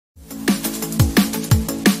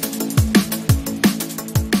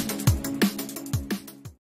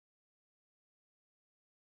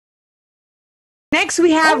Next,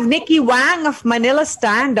 we have Nikki Wang of Manila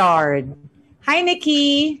Standard. Hi,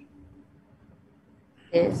 Nikki.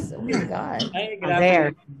 Yes. Oh my God. Hi, good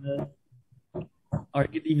afternoon. Or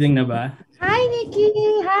good evening na ba? Hi, Nikki.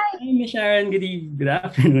 Hi. Hi, Miss Sharon. Good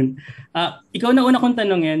afternoon. Ikaw na una kong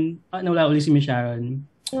tanongin. Nawala uli si Miss Sharon.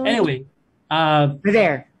 Anyway.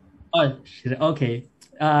 There. Oh, okay.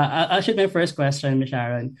 I'll shoot my first question, Miss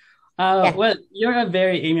Sharon. Well, you're a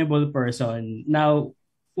very amiable person. Now,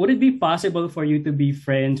 would it be possible for you to be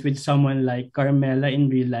friends with someone like Carmela in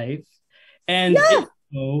real life? And if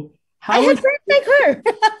so, I have friends like her.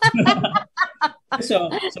 So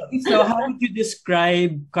how would you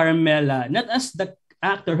describe Carmela, not as the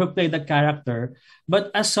actor who played the character, but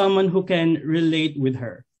as someone who can relate with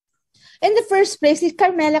her? In the first place,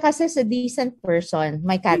 Carmela kasi is a decent person,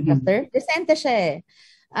 my character. Decente siya eh.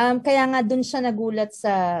 Kaya nga dun siya nagulat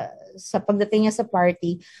sa pagdating niya sa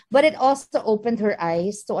party. But it also opened her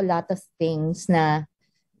eyes to a lot of things na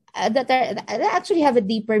that actually have a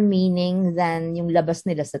deeper meaning than yung labas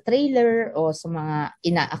nila sa trailer o sa mga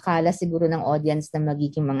inaakala siguro ng audience na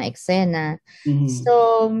magiging mga eksena.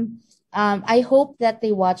 So, I hope that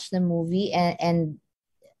they watch the movie and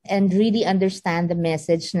really understand the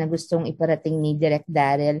message na gustong iparating ni Direk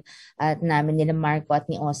Darryl at namin nila Marco at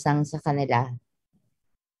ni Osang sa kanila.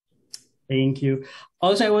 Thank you.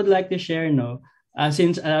 Also, I would like to share,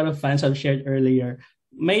 since a lot of fans have shared earlier,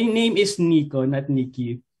 my name is Nico, not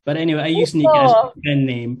Nikki. But anyway, I use Nico as a pen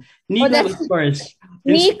name. Nico, of course.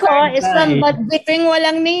 Nico is from Babaeng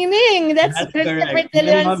Walang Pakiramdam. That's Christopher De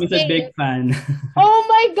Leon's My mom is a big fan. Oh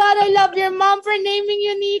my God, I love your mom for naming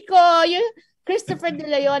you Nico. Christopher De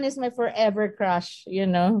Leon is my forever crush,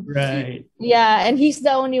 Right. Yeah, and he's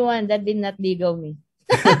the only one that did not legal me.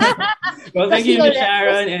 Well, thank you, Miss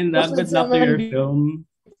Sharon, and good luck to your film.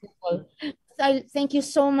 Thank you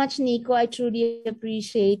so much, Nico. I truly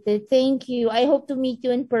appreciate it. Thank you. I hope to meet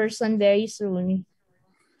you in person very soon.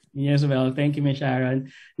 Yes, well, thank you, Miss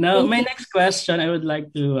Sharon. Now, my next question, I would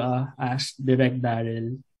like to ask Direk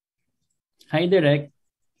Darryl. Hi, Direk.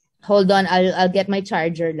 Hold on, I'll get my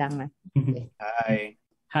charger lang. Okay.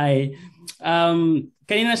 Hi.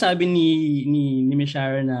 Kanina sabi ni Miss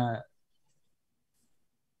Sharon na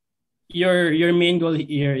your main goal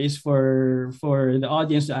here is for the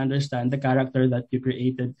audience to understand the character that you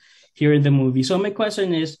created here in the movie. So my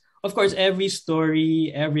question is, of course, every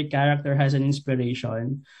story, every character has an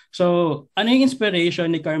inspiration. So ano yung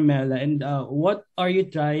inspiration ni Carmela, and what are you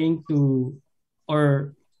trying to,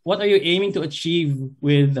 or what are you aiming to achieve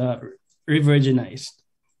with REVIRGINIZed?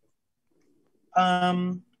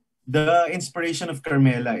 The inspiration of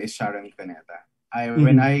Carmela is Sharon Cuneta.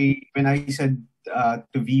 When I said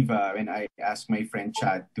to Viva, when I asked my friend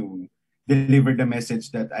Chad to deliver the message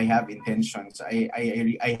that I have intentions, I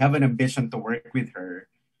have an ambition to work with her.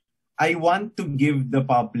 I want to give the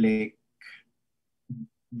public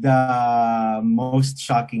the most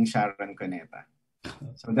shocking Sharon Cuneta.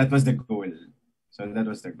 So that was the goal.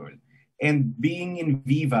 And being in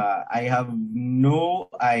Viva, I have no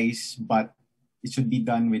eyes, but it should be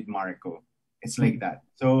done with Marco. It's like that.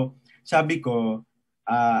 So sabi ko,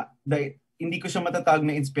 hindi ko siya matatawag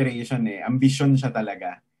na inspiration eh. Ambition siya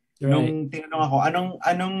talaga. Right. Nung tinanong ako,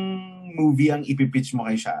 anong movie ang ipipitch mo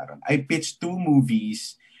kay Sharon? I pitched 2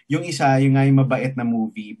 movies. Yung isa, yung nga yung mabait na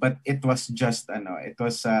movie, but it was just,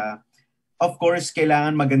 of course,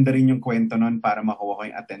 kailangan maganda rin yung kwento nun para makuha ko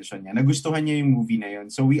yung attention niya. Nagustuhan niya yung movie na yun.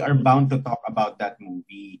 So we are bound to talk about that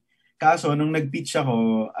movie. Kaso, nung nag-pitch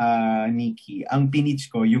ako, Nikki, ang pinitch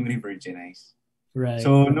ko yung REVIRGINIZed. Right.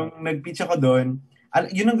 So, nung nag-pitch ako doon,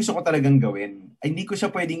 yun ang gusto ko talagang gawin. Hindi ko siya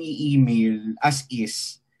pwedeng i-email as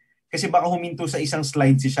is. Kasi baka huminto sa isang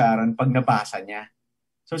slide si Sharon pag nabasa niya.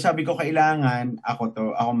 So sabi ko, kailangan ako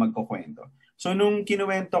magkukwento. So nung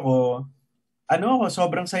kinuwento ko,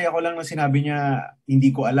 sobrang saya ko lang na sinabi niya,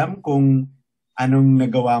 hindi ko alam kung anong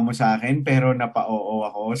nagawa mo sa akin, pero napa-oo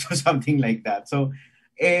ako. So something like that. So,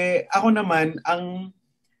 ako naman, ang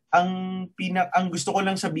gusto ko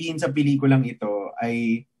lang sabihin sa pelikulang ito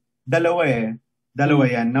ay dalawa yan.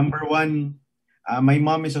 Number 1, my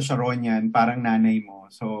mom is a Sharonian, parang nanay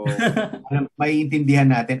mo. So,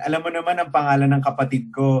 maiintindihan natin. Alam mo naman ang pangalan ng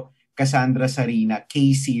kapatid ko, Cassandra Sarina.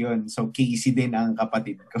 Casey yun. So, Casey din ang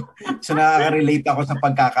kapatid ko. So, nakaka-relate ako sa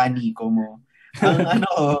pagkakaniko mo.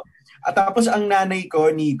 At tapos ang nanay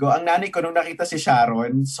ko, Nico, nung nakita si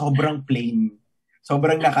Sharon, sobrang plain.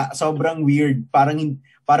 Sobrang weird. Parang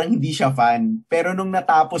hindi siya fan. Pero nung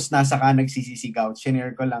natapos, nasa ka nagsisisigaw.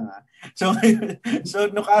 Shinare ko lang So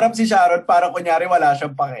nung karap si Sharon, parang kunyari wala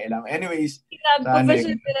siyang pakialam. Anyways.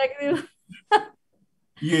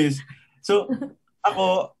 Yes. So,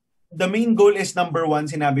 ako, the main goal is number one,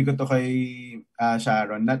 sinabi ko to kay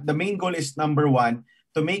Sharon, the main goal is number one,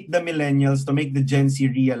 to make the millennials, to make the Gen Z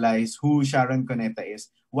realize who Sharon Cuneta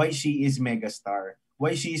is, why she is megastar,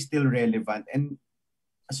 why she is still relevant. And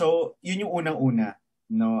so, yun yung unang-una.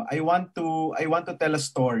 No, I want to tell a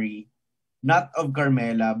story, not of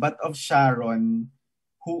Carmela, but of Sharon,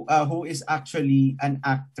 who is actually an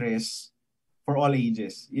actress for all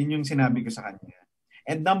ages. Yun yung sinabi ko sa kanya.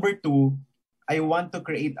 And number two, I want to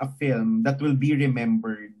create a film that will be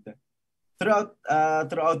remembered throughout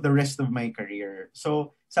the rest of my career.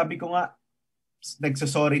 So, sabi ko nga,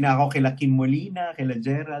 nagsasorry na ako kila Kim Molina, kila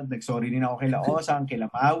Gerald, nagsorry din ako kila Osang, kila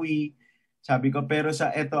Maui. Sabi ko, pero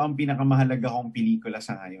ito ang pinakamahalaga kong pelikula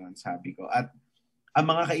sa ngayon, sabi ko. At ang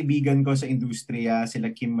mga kaibigan ko sa industriya, sila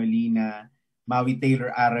Kim Molina, Maui Taylor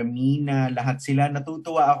Aramina, lahat sila,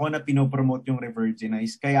 natutuwa ako na pinopromote yung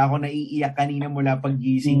REVIRGINIZED. Kaya ako naiiyak kanina mula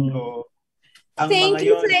paggising ko. Thank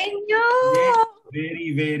you sa inyo!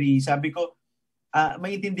 Very, very. Sabi ko,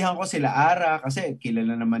 maintindihan ko sila Ara kasi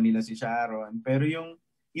kilala naman nila si Sharon. Pero yung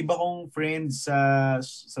iba kong friends sa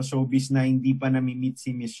showbiz na hindi pa nami-meet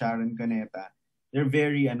si Miss Sharon Cuneta, they're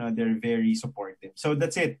very supportive. So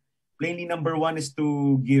that's it. Plainly, number one is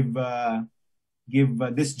to give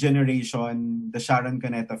this generation the Sharon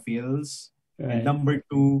Cuneta feels. Right. And number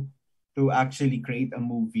two, to actually create a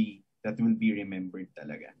movie that will be remembered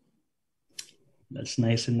talaga. That's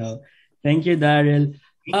nice to know. Thank you, Darryl.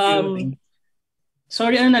 Thank you.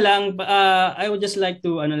 Sorry, I would just like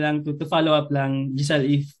to to follow up lang, Giselle,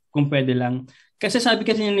 if kung pwede lang. Kasi sabi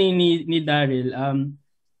kasi ni Darryl,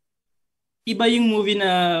 iba yung movie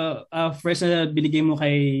na first na binigay mo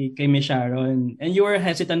kay Miss Sharon, and you were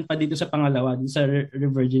hesitant pa dito sa pangalawa, dito sa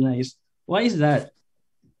REVIRGINIZED. Why is that?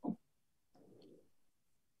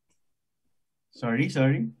 Sorry?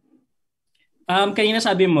 Kanina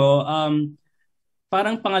sabi mo,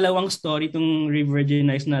 parang pangalawang story itong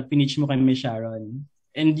REVIRGINIZED na pinitch mo kay Miss Sharon.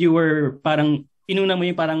 And you were parang, inuna mo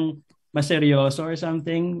yung parang maseryoso or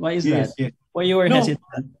something. Why is that? Yes. Why you were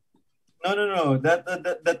hesitant? No.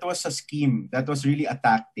 That was a scheme. That was really a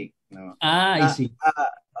tactic. No? I see.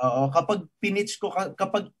 Kapag pinitch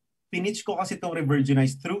ko kasi itong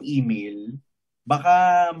REVIRGINIZED through email,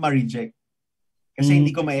 baka ma-reject. Kasi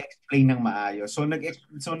hindi ko ma-explain ng maayos. So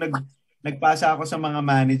nagpasa ako sa mga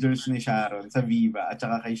managers ni Sharon sa Viva at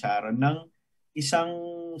saka kay Sharon ng isang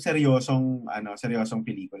seryosong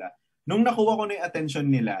pelikula. Nung nakuha ko na yung attention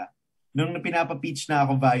nila, nung pinapa-pitch na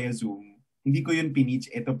ako via Zoom, hindi ko yun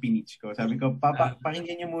pinitch, ito pinitch ko. Sabi ko,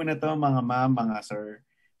 pakinggan niyo muna to mga ma'am, mga sir.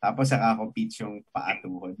 Tapos saka ako pitch yung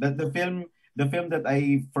Paatuhod. The film that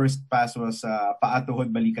I first passed was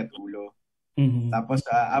Paatuhod, Balikat Ulo. Mm-hmm. Tapos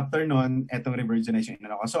after nun, etong REVIRGINIZED yung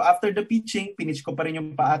inano ko. So after the pitching, pinitch ko pa rin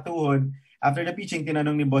yung Paatuhod. After the pitching,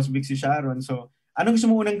 tinanong ni Boss Vic si Sharon, so anong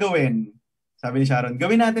gusto mo unang gawin? Sabi ni Sharon,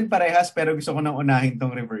 gawin natin parehas pero gusto ko nang unahin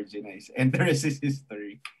tong REVIRGINIZED. And the rest is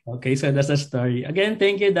history. Okay, so that's the story. Again,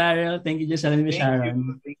 thank you, Darryl. Thank you, Giselle and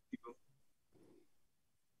Sharon. Thank you.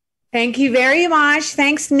 Thank you very much.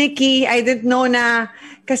 Thanks, Nikki. I didn't know na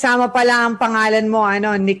kasama pala ang pangalan mo,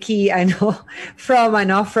 Nikki,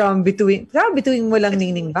 from between mo lang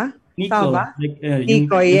Ningning ba? Nico. Ba?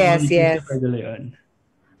 Nico, yes.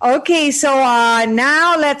 Okay, so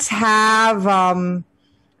now let's have,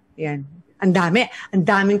 yan. Ang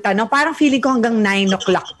daming tanong. Parang feeling ko hanggang 9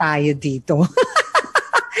 o'clock tayo dito.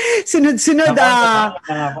 Sunod-sunod.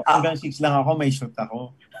 Hanggang 6 lang ako, may shoot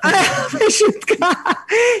ako. May shoot ka.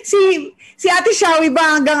 Si Ate Shawi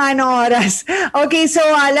ba hanggang oras? Okay, so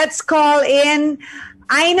let's call in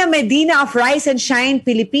Aina Medina of Rise and Shine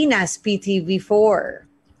Pilipinas, PTV4.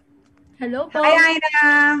 Hello po. Hi, Aina.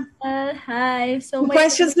 Hi. So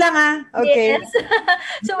questions lang Okay. Yes.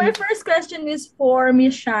 So my first question is for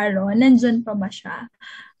Miss Sharon. Nandyan pa ba siya?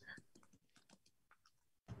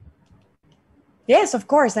 Yes, of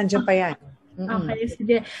course. Nandyan pa yan. Okay,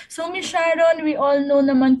 sige. So Miss Sharon, we all know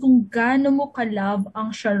naman kung gaano mo ka-love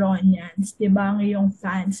ang Sharonians, di ba, ang iyong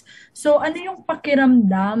fans. So ano yung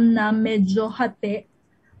pakiramdam na medyo hati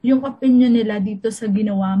yung opinion nila dito sa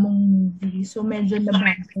ginawa mong movie? So medyo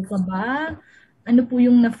nabago ka ba? Ano po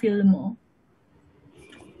yung na-feel mo?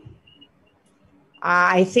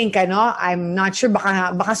 I think I'm not sure,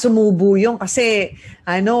 baka sumubo yung kasi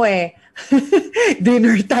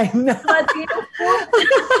dinner time na.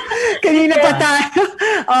 Kanina pa tayo.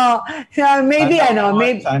 Maybe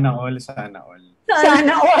maybe Sana all.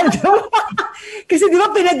 Sana all. Kasi di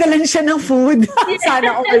ba pinadalan siya ng food?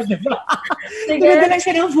 Sana all, di ba? Pinadalan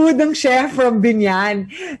siya ng food ng chef from Binyan.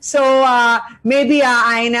 So, maybe,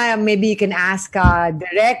 Aina, maybe you can ask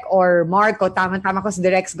Direk or Marco. Tama-tama ko si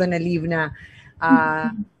Direk's gonna leave na.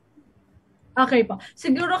 Okay po.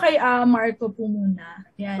 Siguro kay Marco po muna.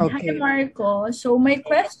 Yan. Okay. Hi Marco. So my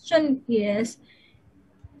question is,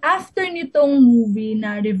 after nitong movie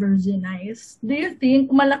na Revirginized, do you think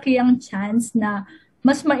malaki ang chance na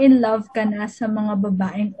mas ma-in-love ka na sa mga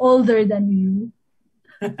babaeng older than you?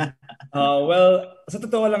 Well, sa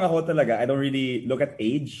totoo lang ako talaga, I don't really look at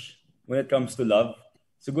age when it comes to love.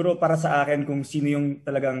 Siguro para sa akin, kung sino yung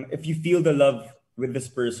talagang, if you feel the love with this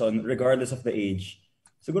person, regardless of the age,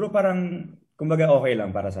 siguro parang, kumbaga okay lang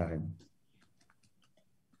para sa akin.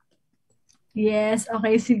 Yes,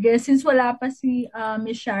 okay, sige. Since wala pa si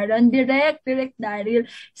Miss Sharon, direct Daryl.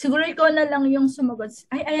 Siguro ikaw na lang yung sumagot.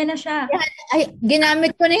 Ay, ayan na siya. Ay,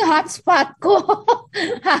 ginamit ko na yung hotspot ko.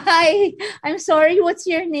 Hi, I'm sorry, what's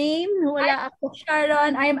your name? Wala ako.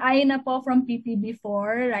 Sharon, I'm Aina po from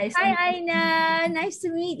PPB4. Hi, Aina. Nice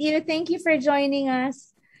to meet you. Thank you for joining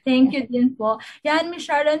us. Thank you din po. Yan, Miss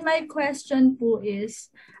Sharon, my question po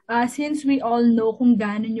is, since we all know kung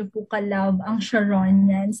gaano nyo po ka-love ang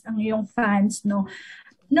Sharonians, ang iyong fans, no,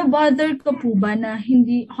 na-bother ka po ba na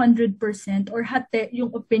hindi 100% or hati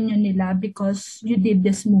yung opinion nila because you did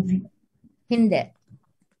this movie? Hindi.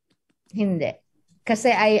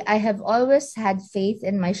 Kasi I have always had faith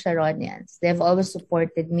in my Sharonians. They've always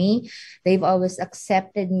supported me. They've always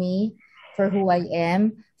accepted me for who I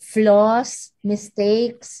am. Flaws,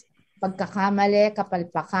 mistakes, pagkakamali,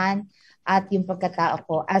 kapalpakan, at yung pagkatao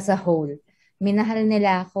ko as a whole. Minahal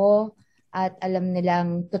nila ako at alam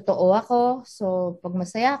nilang totoo ako. So, pag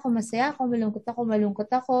masaya ako, malungkot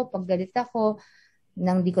ako. Pag galit ako,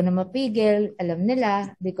 nang di ko na mapigil, alam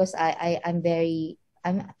nila because I'm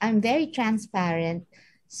very transparent.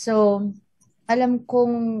 So, alam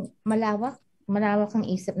kong malawak ang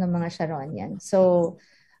isip ng mga Sharonian. So,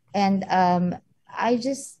 and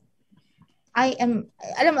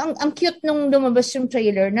ang cute nung lumabas yung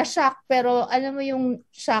trailer, na-shock, pero alam mo yung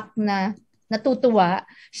shock na natutuwa.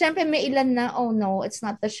 Siyempre may ilan na, oh no, it's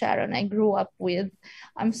not the Sharon I grew up with.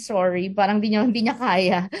 I'm sorry, parang hindi niya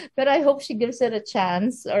kaya. Pero I hope she gives it a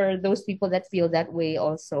chance, or those people that feel that way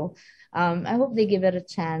also. I hope they give it a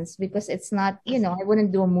chance because it's not, I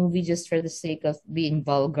wouldn't do a movie just for the sake of being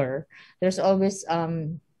vulgar. There's always,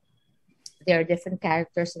 there are different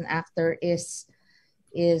characters. An actor is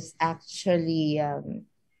actually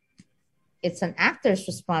it's an actor's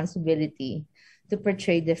responsibility to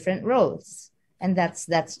portray different roles, and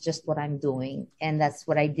that's just what I'm doing, and that's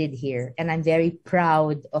what I did here. And I'm very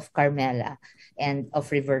proud of Carmela and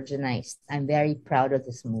of Revirginized. I'm very proud of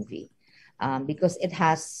this movie because it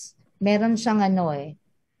has meron siyang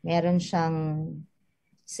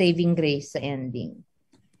saving grace sa ending.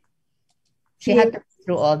 She had to go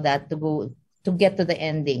through all that to get to the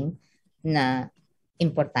ending na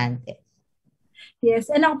importante. Yes,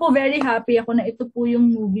 and ako po very happy ako na ito po yung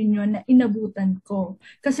movie nyo na inabutan ko.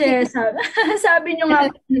 Kasi sabi nyo nga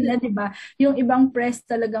nila, di ba, yung ibang press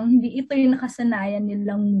talagang hindi ito yung nakasanayan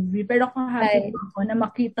nilang movie. Pero ako happy ako na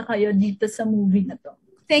makita kayo dito sa movie na to.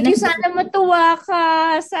 Thank you. Sana matuwa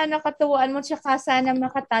ka. Sana katuwaan mo. Tsaka sana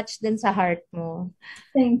makatouch din sa heart mo.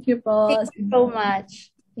 Thank you po. Thank you so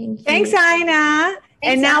much. Thank you. Thanks, Aina.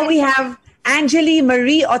 And now we have Angeli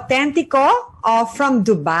Marie Autentico from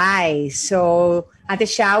Dubai. So, Ate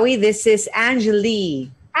Shawi, this is Angeli.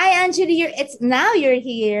 Hi, Angeli. You're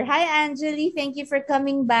here. Hi, Angeli. Thank you for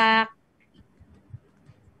coming back.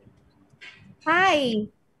 Hi.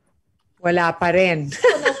 Wala pa rin.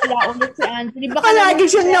 Wala ulit si Angeli. Baka lagi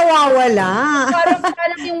siyang nawawala.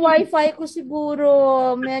 Parang yung wifi ko siguro.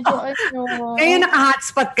 Medyo Ngayon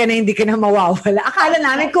naka-hotspot ka na, hindi ka na mawawala. Akala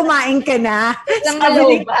namin kumain ka na.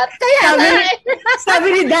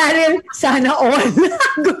 Sabi ni Darryl, sana all.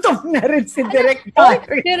 Gutom na rin si Direk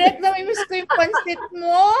Darryl. Direk, namimiss ko yung pansit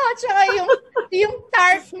mo. Tsaka yung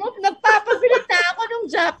tart mo. Nagpapabilita ako ng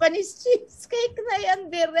Japanese cheesecake na yan,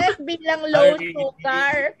 Direk. Bilang low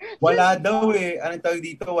sugar. Wala daw eh. Anong tawag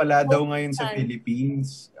dito? Wala daw ngayon sa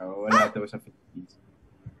Philippines. Wala daw sa Philippines.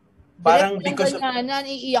 Parang because of...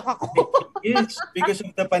 Iiyak ako. Yes, because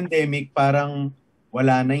of the pandemic, parang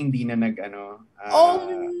wala na, hindi na oh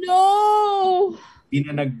no!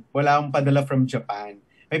 Wala akong padala from Japan.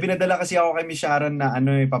 May pinadala kasi ako kay Miss Sharon na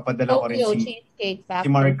papadala ko rin cheesecake si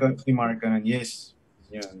Marco. Yes.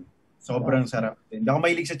 Yun. Sobrang sarap din. Hindi ako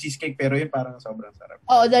mahilig sa cheesecake pero yun parang sobrang sarap.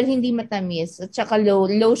 Oo, dahil hindi matamis. At saka low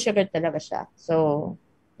sugar talaga siya. So,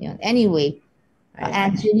 yun. Anyway,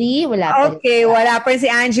 Angeli, wala pa. Okay, wala pa si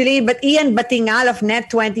Angeli. But Ian Batingal of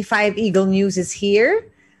Net25 Eagle News is here.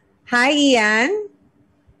 Hi, Ian.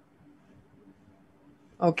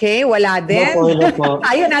 Okay, wala din. Hello po.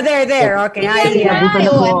 Ayun na, there. Okay, hi, Ian. Nabutan na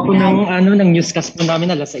po ako ng newscast po namin,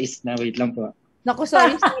 alas 6 na. Wait lang po. Naku,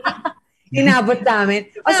 sorry. Inabot namin.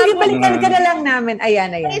 O sige, balikan ka na lang namin.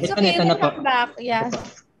 Ayan. It's okay, Ito na po. come back. Yeah.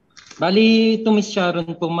 Bali, to Miss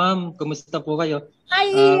Sharon po, ma'am. Kumusta po kayo? Hi,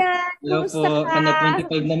 Ian. Hello Kumusta po. ka?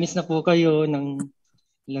 25 na miss na po kayo ng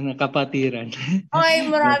lang kapatiran. Ay,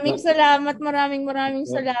 maraming salamat. Maraming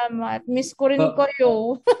salamat. Miss ko rin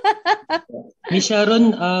kayo. Miss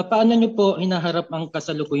Sharon, paano niyo po hinaharap ang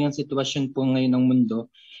kasalukuyang sitwasyon po ngayon ng mundo?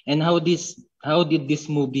 And how did this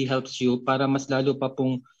movie helps you para mas lalo pa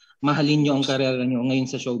pong mahalin niyo ang karera niyo ngayon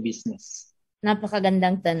sa show business?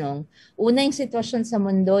 Napakagandang tanong. Una, yung sitwasyon sa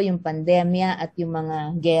mundo, yung pandemya at yung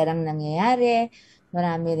mga gerang nangyayari.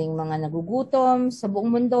 Marami ring mga nagugutom sa buong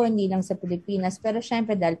mundo, hindi lang sa Pilipinas. Pero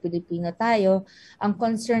syempre, dahil Pilipino tayo, ang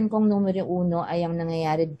concern kong numero uno ay ang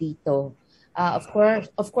nangyayari dito. Of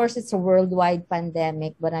course, it's a worldwide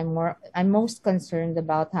pandemic, but I'm most concerned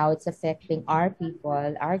about how it's affecting our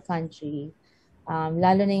people, our country,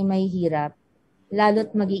 lalo na yung mahihirap,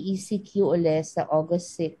 lalo't mag-ECQ ulit sa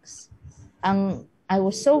August 6. I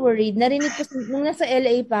was so worried. Narinig ko, nung nasa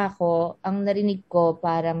LA pa ako, ang narinig ko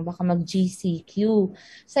parang baka mag-GCQ.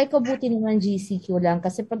 Sabi ko, buti naman GCQ lang.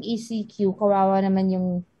 Kasi pag ECQ, kawawa naman yung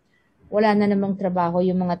wala na namang trabaho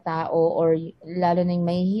yung mga tao or lalo na yung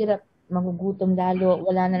mahihirap, magugutom lalo,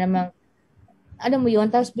 wala na namang, alam mo yun,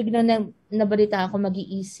 tapos biglang nabalita ako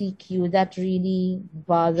mag-ECQ. That really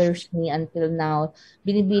bothers me until now.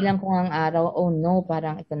 Binibilang ko ang araw, oh no,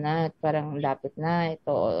 parang ito na, parang lapit na,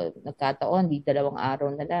 ito, nagkataon, di 2 araw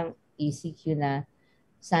na lang, ECQ na.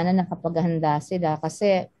 Sana nakapaghanda sila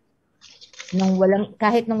kasi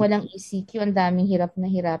kahit nung walang ECQ, ang daming hirap na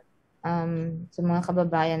hirap sa mga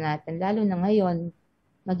kababayan natin, lalo na ngayon,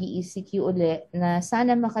 mag-ECQ uli, na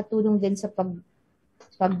sana makatulong din sa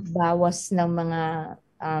pagbawas ng mga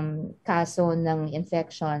kaso ng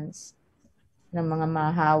infections ng mga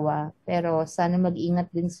mahawa. Pero sana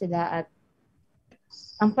mag-ingat din sila at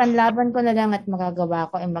ang panlaban ko na lang at magagawa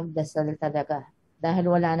ko ay magdasal talaga. Dahil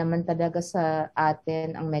wala naman talaga sa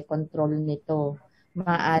atin ang may control nito.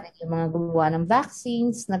 Maaaring yung mga gumawa ng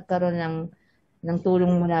vaccines, nagkaroon ng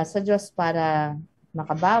tulong mula sa Diyos para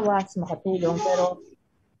makabawas, makatulong. Pero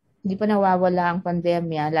hindi pa nawawala ang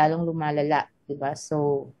pandemya, lalong lumalala. Diba?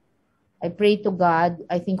 So, I pray to God.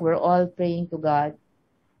 I think we're all praying to God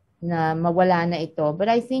na mawala na ito.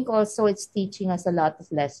 But I think also it's teaching us a lot of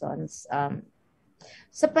lessons.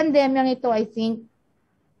 Sa pandemyang ito, I think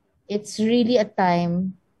it's really a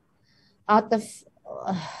time out of,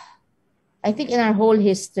 I think in our whole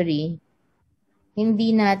history,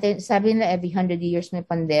 hindi natin, sabi nila every 100 years may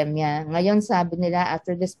pandemya. Ngayon sabi nila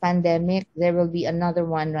after this pandemic, there will be another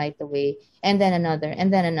one right away. And then another,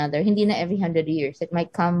 and then another. Hindi na every 100 years. It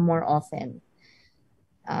might come more often.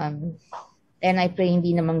 And I pray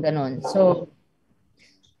hindi naman ganun. So,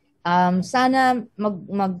 sana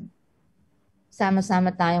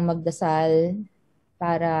sama-sama tayong magdasal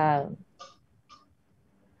para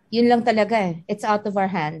yun lang talaga eh. It's out of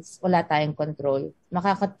our hands. Wala tayong control.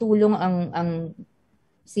 Makakatulong ang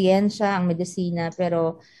siyensya, ang medisina,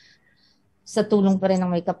 pero sa tulong pa rin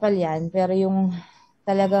ng may kapal yan. Pero yung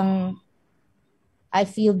talagang I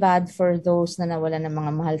feel bad for those na nawalan ng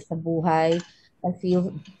mga mahal sa buhay. I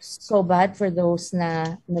feel so bad for those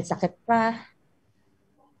na nasakit pa.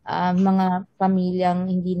 Mga pamilyang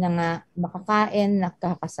hindi na nga makakain,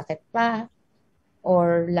 nakakasakit pa.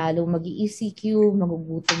 Or lalo mag-ECQ,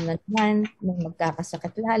 magugutom na naman,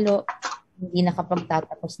 magkakasakit lalo, hindi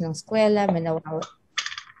nakapagtatapos ng eskwela,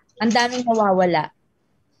 ang daming nawawala,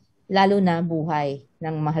 lalo na buhay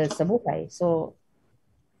ng mahal sa buhay. So,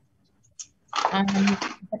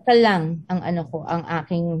 ito lang ang ang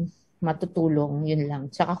aking matutulong, yun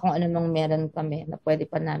lang. Tsaka kung ano mang meron kami na pwede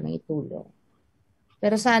pa namin itulong.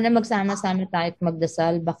 Pero sana magsama-sama tayo at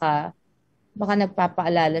magdasal, baka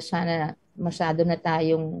nagpapaalala siya na masyado na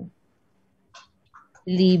tayong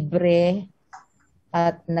libre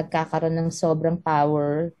at nagkakaroon ng sobrang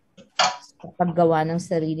power sa paggawa ng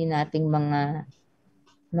sarili nating mga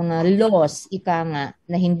laws, ika nga,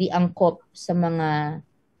 na hindi angkop sa mga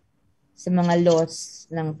laws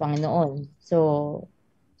ng Panginoon. So,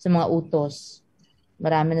 sa mga utos.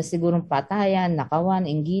 Marami na sigurong patayan, nakawan,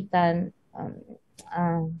 inggitan,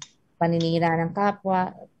 paninira ng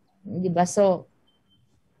kapwa. Di ba? So,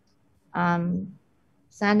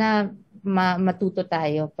 sana matuto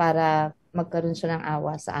tayo para magkaroon siya ng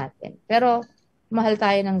awa sa atin. Pero mahal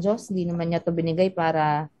tayo ng Diyos, hindi naman niya ito binigay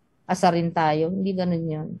para asarin tayo. Hindi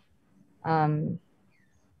ganun yun.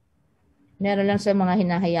 Meron lang siya mga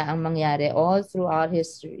hinahayaang mangyari all throughout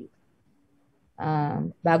history.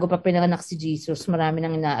 Bago pa pinanganak si Jesus, marami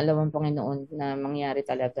nang inaalaw ang Panginoon na mangyari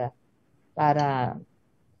talaga para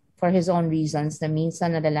for His own reasons na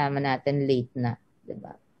minsan nalalaman natin late na.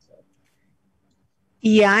 Diba?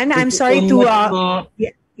 Ian, I'm Thank you sorry so to much po.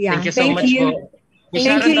 yeah, Thank you so much you. po.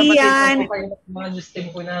 Thank you, Ian. Mga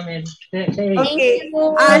listing po namin. Okay.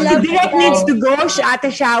 you. I Si love Direk you. needs to go, Ate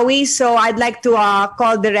Shawi. So I'd like to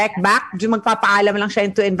call Direk back. Magpapaalam lang siya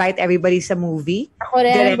to invite everybody sa movie. Ako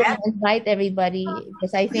rin, Direk? invite everybody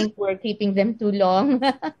because I think we're keeping them too long.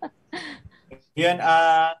 Yan,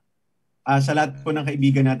 sa lahat po ng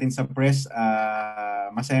kaibigan natin sa press,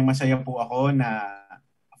 masayang-masaya po ako na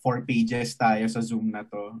 4 pages tayo sa Zoom na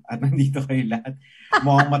to at nandito kayo lahat.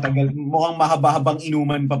 Mukhang mahaba-habang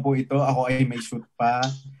inuman pa po ito. Ako ay may shoot pa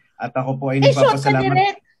at ako po ay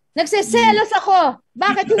nagpapasalamat. Nagseselos ako.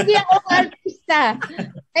 Bakit hindi ako artista?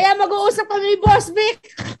 Kaya mag-uusap kami ni Boss Vic.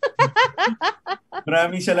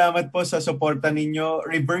 Maraming salamat po sa suporta ninyo.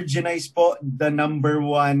 Revirginize po, the number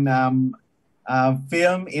 1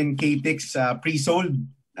 film in KTIX pre-sold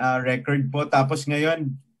record po. Tapos ngayon,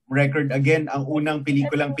 record again ang unang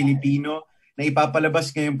pelikulang Pilipino na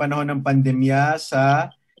ipapalabas ngayong panahon ng pandemya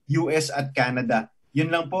sa US at Canada.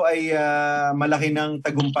 Yun lang po ay malaki ng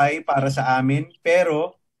tagumpay para sa amin.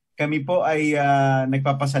 Pero kami po ay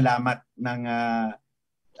nagpapasalamat ng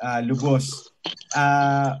lubos.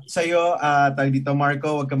 Sa'yo, tayo dito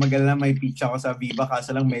Marco, huwag ka mag-alala, may pitch ako sa Viva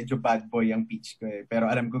kaso lang medyo bad boy ang pitch ko eh.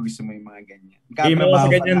 Pero alam ko gusto mo yung mga ganyan. Hindi mo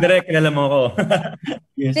sa ganyan, Direk, kilala mo ako.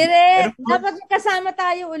 Yes. Direk, dapat kasama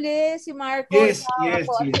tayo uli si Marco. Yes, ako, yes.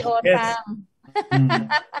 si Otang.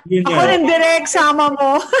 Ako rin, Direk, sama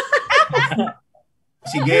mo.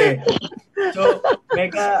 Sige. So,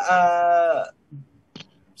 Mega,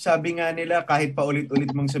 sabi nga nila kahit pa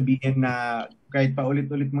ulit-ulit mong sabihin na kahit pa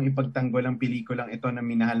ulit-ulit mong ipagtanggol ang pelikulang ito na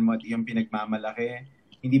minahal mo at iyong pinagmamalaki,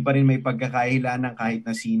 hindi pa rin may pagkakahila ng kahit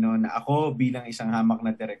na sino na ako bilang isang hamak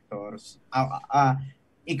na director,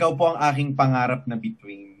 ikaw po ang aking pangarap na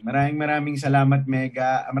bituin. Maraming salamat,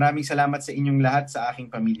 Mega. Maraming salamat sa inyong lahat sa aking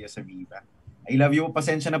pamilya sa Viva. I love you.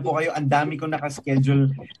 Pasensya na po kayo. Ang dami ko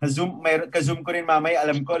nakaschedule na Zoom. Ka-Zoom ko rin mamaya.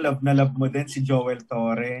 Alam ko, love na love mo din si Joel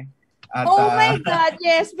Torre. At, oh my God,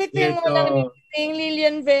 yes. Between mo lang ni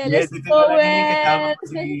Lilian Velez. Yes, ito na kasama ko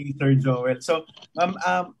si Sir Joel. So,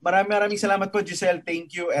 maraming salamat po, Giselle.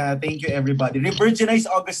 Thank you. Thank you, everybody. Revirginize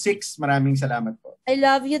August 6. Maraming salamat po. I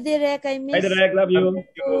love you, Direk. I miss Hi, Direk. Love you.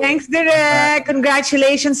 Thanks, Direk.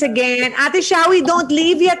 Congratulations again. Ate Shawi, don't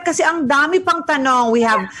leave yet kasi ang dami pang tanong. We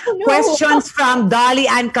have questions from Dolly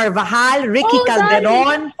Ann Carvajal, Ricky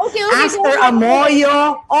Calderon, Aster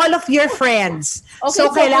Amoyo, all of your friends. Okay,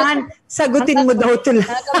 so kailangan sagutin mo daw ito lang.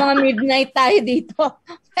 Mga midnight tayo dito.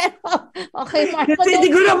 Pero, okay, Marco.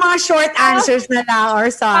 Siguro mga short answers na lang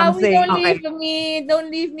or something. Don't leave me. Don't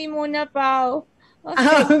leave me muna, Pao.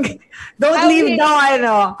 Okay. Don't leave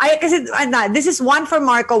daw, kasi this is one for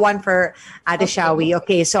Marco, one for Ate Shawi.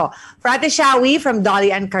 Okay, so for Ate Shawi from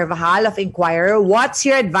Dolly Ann Carvajal of Inquirer, what's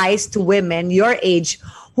your advice to women your age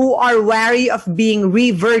who are wary of being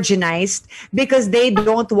re-virginized because they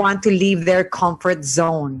don't want to leave their comfort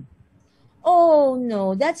zone? Oh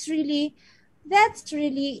no, that's really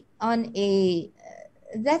on a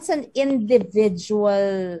that's an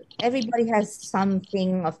individual. Everybody has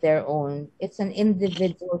something of their own. It's an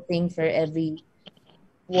individual thing for every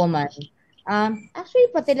woman. Actually,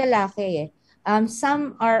 pati lalaki.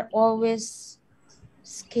 Some are always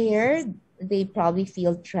scared. They probably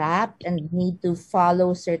feel trapped and need to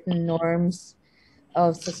follow certain norms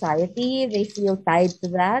of society. They feel tied to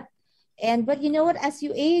that. But you know what? As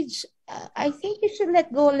you age, I think you should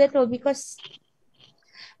let go a little because,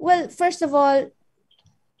 well, first of all,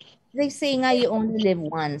 they say nga you only live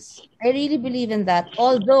once. I really believe in that.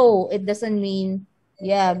 Although it doesn't mean,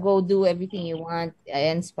 go do everything you want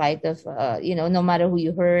in spite of, no matter who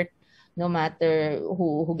you hurt, no matter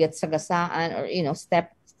who gets sagasaan or,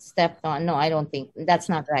 stepped on. No, I don't think that's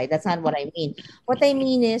not right. That's not what I mean. What I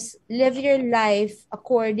mean is live your life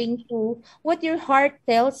according to what your heart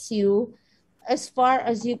tells you as far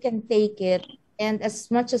as you can take it and as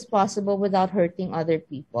much as possible without hurting other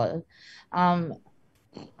people.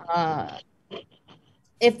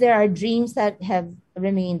 If there are dreams that have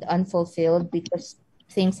remained unfulfilled because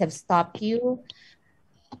things have stopped you,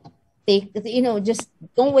 just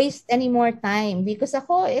don't waste any more time. Because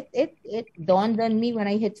it dawned on me when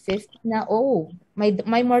I hit 50 na,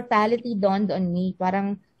 my mortality dawned on me.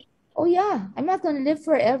 Parang, I'm not gonna live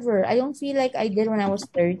forever. I don't feel like I did when I was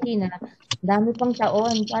 30 na dami pang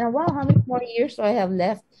taon. Parang, wow, how many more years do I have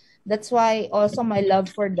left? That's why also my love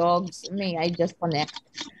for dogs, I just connect.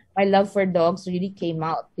 My love for dogs really came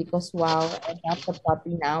out because, wow, I got the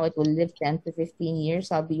puppy now. It will live 10 to 15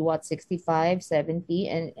 years. I'll be, 65, 70.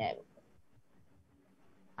 And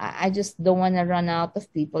I just don't want to run out of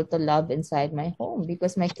people to love inside my home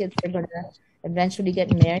because my kids are going to eventually get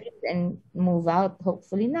married and move out.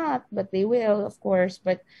 Hopefully not, but they will, of course.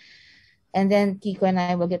 And then Kiko and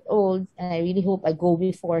I will get old, and I really hope I go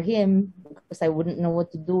before him because I wouldn't know what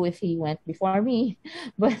to do if he went before me.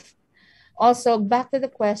 But also, back to the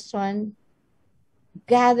question,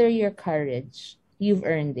 gather your courage. You've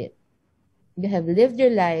earned it. You have lived your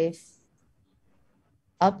life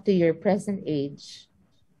up to your present age,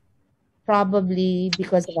 probably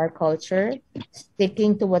because of our culture,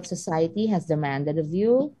 sticking to what society has demanded of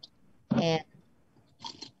you, and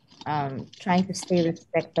trying to stay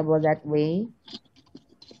respectable that way.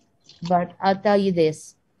 But I'll tell you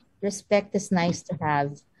this, respect is nice to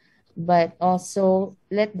have, but also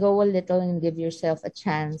let go a little and give yourself a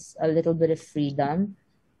chance, a little bit of freedom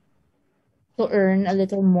to earn a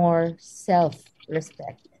little more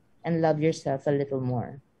self-respect and love yourself a little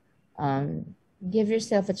more. Give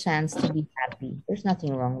yourself a chance to be happy. There's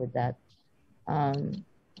nothing wrong with that.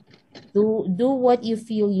 Do what you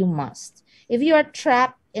feel you must. If you are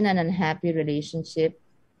trapped in an unhappy relationship,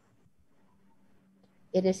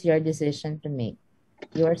 it is your decision to make.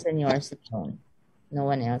 Yours and yours alone. No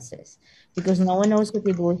one else's. Because no one knows what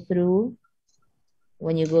you go through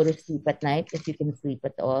when you go to sleep at night, if you can sleep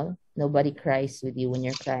at all. Nobody cries with you when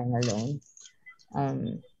you're crying alone.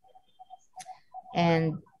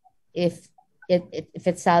 And if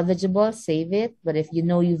it's salvageable, save it. But if you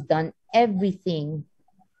know you've done everything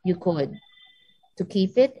you could to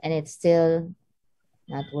keep it and it's still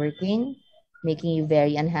not working, making you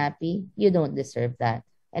very unhappy, you don't deserve that.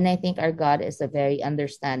 And I think our God is a very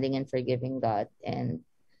understanding and forgiving God. And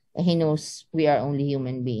He knows we are only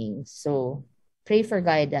human beings. So pray for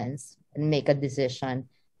guidance and make a decision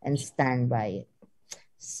and stand by it.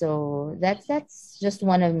 So that's just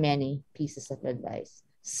one of many pieces of advice.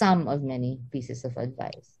 Some of many pieces of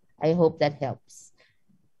advice. I hope that helps.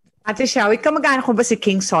 Ate Shawi, kamag-anak ko ba si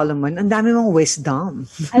King Solomon? Ang dami mong wisdom.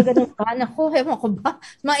 Ay, ganun ka. Naku, ewan ko ba?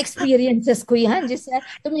 Mga experiences ko yan. Just,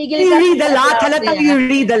 tumigil you read a lot. Halatang you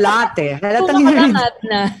read a lot eh. Halatang you read.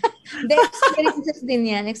 Na. De,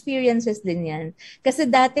 experiences din yan. Kasi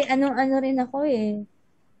dati, ano rin ako eh.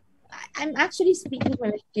 I'm actually speaking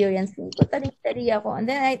from experience. Tari ako. And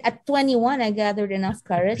then at 21, I gathered enough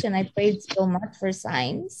courage and I prayed so much for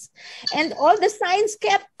signs. And all the signs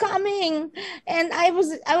kept coming. And I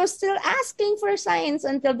was still asking for signs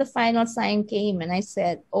until the final sign came. And I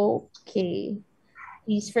said, okay,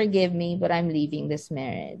 please forgive me, but I'm leaving this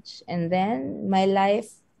marriage. And then my life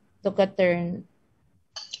took a turn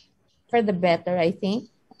for the better, I think.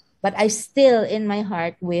 But I still, in my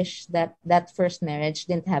heart, wish that that first marriage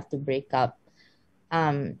didn't have to break up.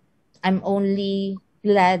 I'm only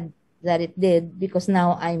glad that it did because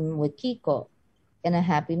now I'm with Kiko in a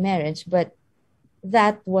happy marriage. But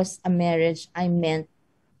that was a marriage I meant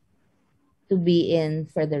to be in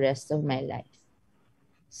for the rest of my life.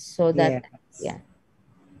 So that, yeah.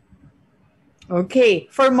 Okay.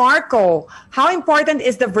 For Marco, how important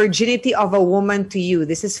is the virginity of a woman to you?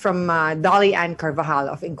 This is from Dolly Ann Carvajal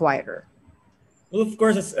of Inquirer. Well, of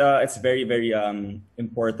course, it's very, very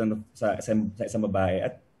important sa babae.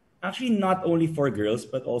 At actually, not only for girls,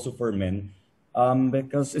 but also for men.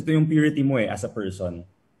 Because ito yung purity mo as a person.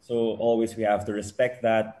 So always we have to respect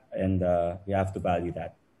that and we have to value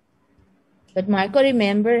that. But Marco,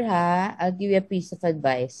 remember I'll give you a piece of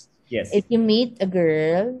advice. Yes. If you meet a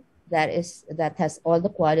girl that has all the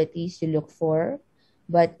qualities you look for,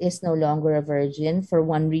 but is no longer a virgin for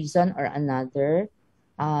one reason or another,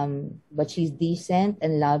 but she's decent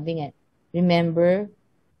and loving it. Remember,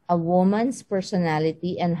 a woman's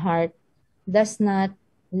personality and heart does not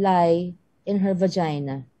lie in her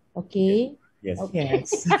vagina. Okay? Yes. Okay.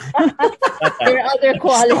 There are other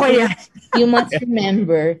qualities you must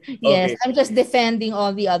remember. Yes, okay. I'm just defending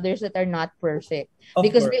all the others that are not perfect.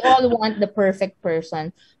 Because we all want the perfect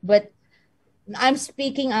person. But I'm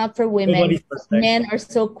speaking out for women. Men are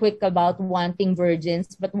so quick about wanting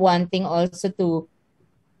virgins, but wanting also to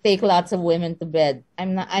take lots of women to bed.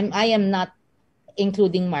 I am not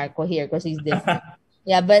including Marco here because he's different.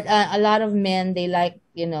 Yeah, but a lot of men, they like,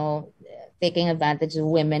 taking advantage of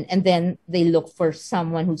women, and then they look for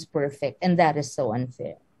someone who's perfect, and that is so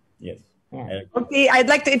unfair. Yes. Yeah. Okay, I'd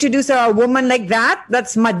like to introduce a woman like that.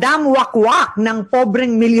 That's Madam Wakwak ng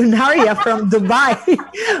pobreng milyonarya from Dubai.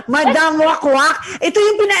 Madam Wakwak. Ito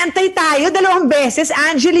yung pinaantay tayo 2 beses.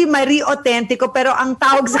 Angeli Marie Autentico, pero ang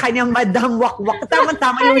tawag sa kanya Madam Wakwak.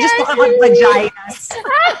 Tama-tama yung just makapag-vaginas.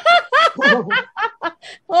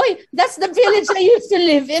 Oy, that's the village I used to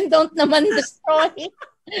live in. Don't naman destroy.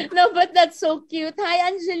 No, but that's so cute.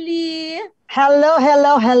 Hi, Anjali.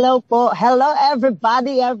 Hello po. Hello,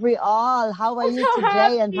 everybody, every all. How are I'm you so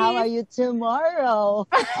today and how are happy. you tomorrow?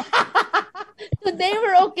 Today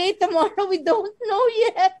we're okay. Tomorrow we don't know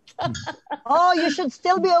yet. Oh, you should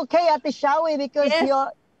still be okay, Ate Shawi, because Yes.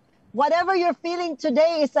 whatever you're feeling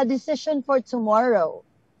today is a decision for tomorrow.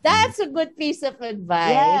 That's a good piece of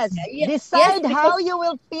advice. Yes. Decide how you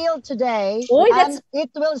will feel today, Oy, and it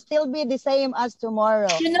will still be the same as tomorrow.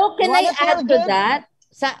 You know, can You I wanna feel add to good? that?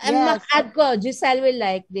 Yes. Mag-add ko, Giselle will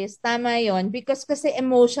like this. Tama yon. Because kasi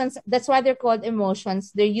emotions, that's why they're called emotions.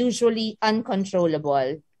 They're usually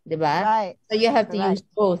uncontrollable. Diba? Right. So you have to Correct. use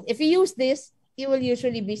both. If you use this, you will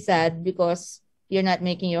usually be sad because you're not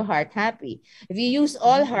making your heart happy. If you use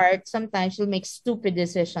all heart, sometimes you'll make stupid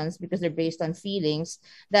decisions because they're based on feelings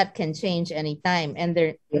that can change anytime and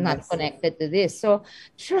they're not connected to this. So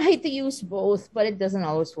try to use both, but it doesn't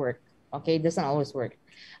always work. Okay, it doesn't always work.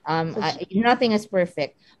 Nothing is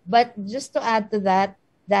perfect. But just to add to that,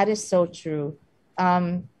 that is so true.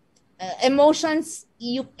 Emotions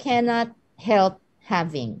you cannot help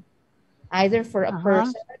having, either for a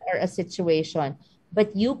person or a situation,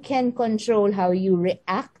 but you can control how you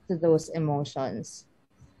react to those emotions.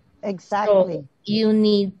 Exactly. So you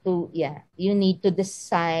need to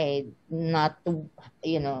decide not to,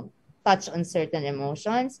 touch on certain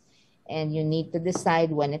emotions, and you need to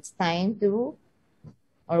decide when it's time to,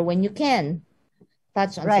 or when you can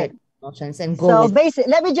touch on certain emotions and go. So basically,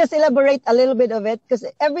 let me just elaborate a little bit of it, because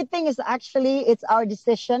everything is actually, it's our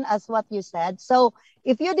decision, as what you said. So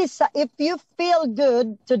if you feel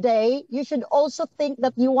good today, you should also think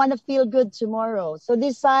that you want to feel good tomorrow. So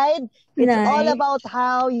decide. It's all about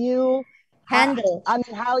how you handle.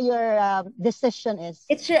 How your decision is.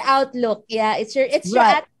 It's your outlook. Yeah, it's your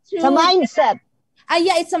attitude. It's a mindset.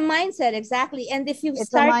 It's a mindset, exactly. And if you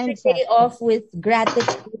start your day off with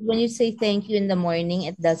gratitude, when you say thank you in the morning,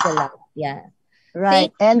 it does a lot. Yeah.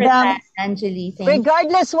 Right. Thank you for that, Anjali.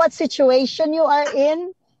 Regardless what situation you are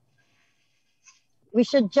in, we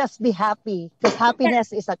should just be happy, because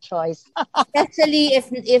happiness is a choice. Especially if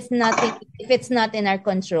it's not in our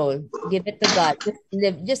control, give it to God.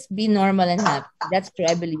 Just be normal and happy. That's true.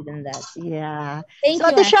 I believe in that. Yeah. Thank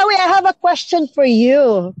you. So, Shawi, I have a question for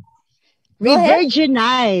you.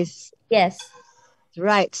 Revirginize. Yes.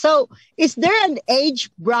 Right. So, is there an age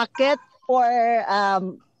bracket for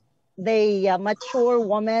the mature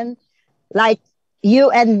woman like you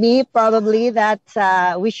and me, probably, that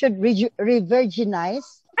we should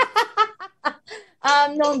revirginize?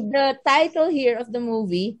 No, the title here of the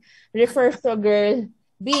movie refers to a girl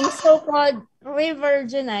being so-called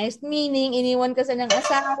revirginized, meaning iniwan kasi ng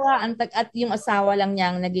asawa, at yung asawa lang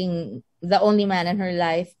niyang naging the only man in her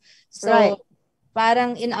life. So,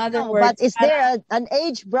 parang in other words... But is there an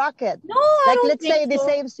age bracket? No, like, let's say the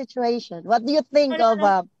same situation. What do you think of...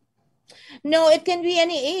 No, it can be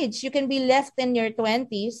any age. You can be left in your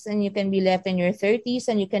 20s and you can be left in your 30s,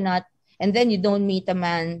 and you cannot... And then you don't meet a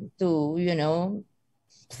man to,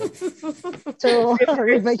 to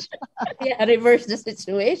reverse the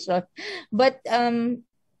situation. But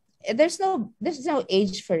there's no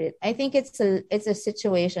age for it. I think it's a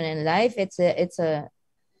situation in life.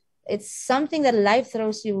 It's something that life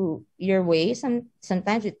throws you your way.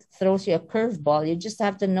 Sometimes it throws you a curveball. You just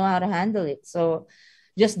have to know how to handle it. So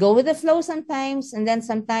just go with the flow sometimes, and then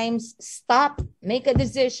sometimes stop, make a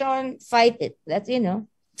decision, fight it. That's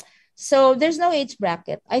So there's no age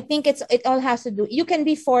bracket. I think it all has to do. You can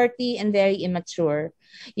be 40 and very immature.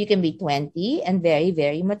 You can be 20 and very,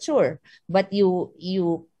 very mature. But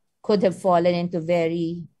you could have fallen into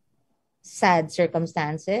very sad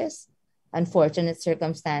circumstances, unfortunate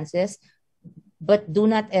circumstances. But do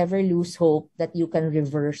not ever lose hope that you can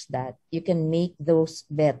reverse that. You can make those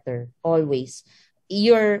better always.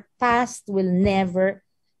 Your past will never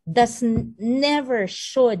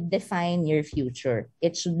should define your future.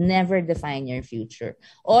 It should never define your future.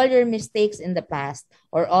 All your mistakes in the past,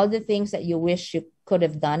 or all the things that you wish you could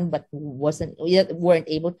have done but weren't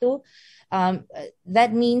able to,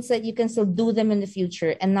 that means that you can still do them in the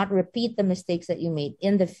future and not repeat the mistakes that you made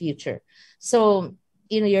in the future. So,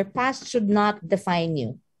 your past should not define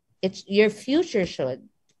you. Your future should.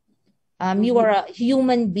 You are a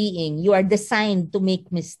human being. You are designed to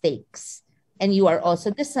make mistakes. And you are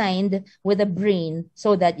also designed with a brain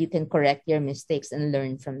so that you can correct your mistakes and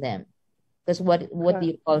learn from them. Because what do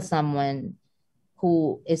you call someone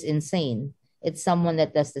who is insane? It's someone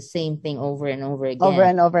that does the same thing over and over again. Over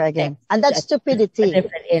and over again. And that's stupidity.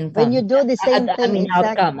 When you do the same thing.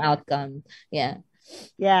 Outcome. Yeah.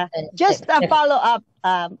 Yeah. Just a follow-up.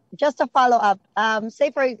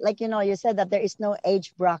 Say for, you said that there is no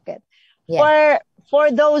age bracket. Yeah.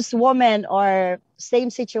 for those women or same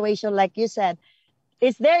situation like you said,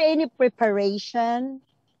 is there any preparation?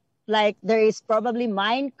 Like there is probably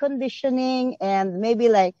mind conditioning and maybe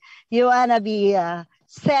like you wanna be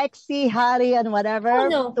sexy, hottie, and whatever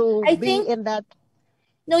no. to I be think in that.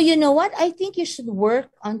 No, you know what? I think you should work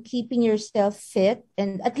on keeping yourself fit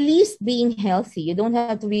and at least being healthy. You don't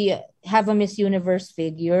have to have a Miss Universe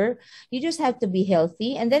figure. You just have to be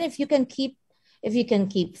healthy. And then if you can keep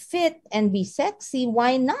fit and be sexy,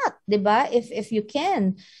 why not? Diba? If you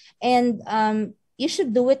can. And you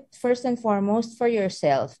should do it first and foremost for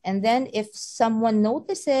yourself. And then if someone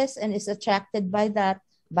notices and is attracted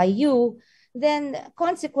by you, then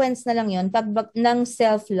consequence na lang yun ng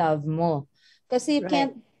self-love mo. Kasi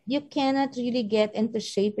you cannot really get into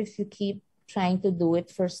shape if you keep trying to do it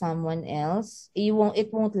for someone else. It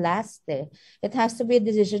won't last. It has to be a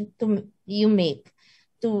decision you make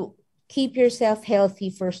to keep yourself healthy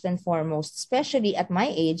first and foremost, especially at my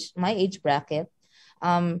age bracket.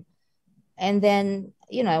 And then,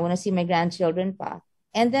 I want to see my grandchildren pa.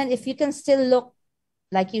 And then if you can still look,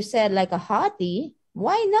 like you said, like a hottie,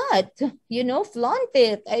 why not? Flaunt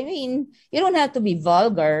it. I mean, you don't have to be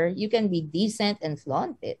vulgar. You can be decent and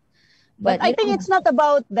flaunt it. But I think it's not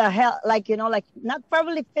about the health, like not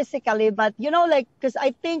probably physically, but because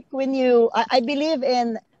I think I believe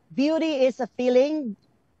in beauty is a feeling.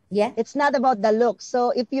 Yeah. It's not about the look.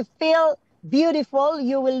 So if you feel beautiful,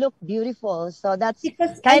 you will look beautiful. So that's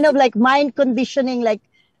kind of like mind conditioning, like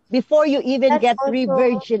before you even get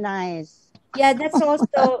re-virginized. Yeah,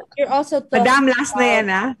 you're also talking Madam, last na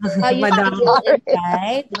yan, how you Madam. feel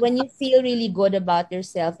inside. When you feel really good about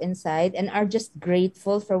yourself inside and are just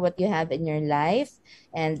grateful for what you have in your life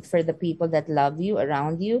and for the people that love you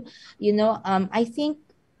around you, I think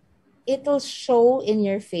it'll show in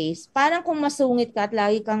your face. Parang kung masungit ka at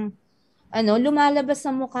lagi kang, lumalabas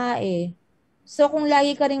sa mukha eh. So kung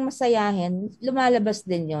lagi ka ring masayahin, lumalabas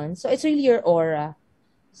din yon. So it's really your aura.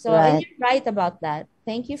 So and you're right about that.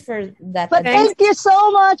 Thank you for that. But thank you so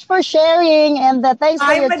much for sharing and thanks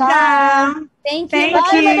for your time. Thank you.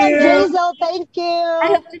 Bye, Madam Hazel. Thank you.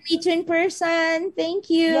 I hope to meet you in person. Thank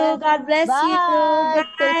you. Yes. God bless you. Bye.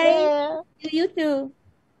 Bye. You too.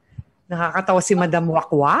 Nakakatawa si Madam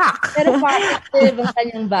Wakwak. Pero positive ang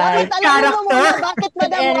kanyang vibe. Bakit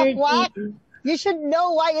Madam Wakwak? You should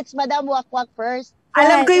know why it's Madam Wakwak first.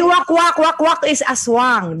 Alam ko yung wakwak is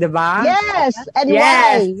aswang, di ba? Yes, and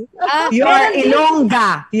why? You're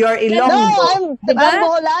Ilongga. No, I'm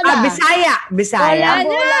Boholana. Bisaya.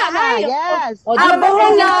 Boholana, yes.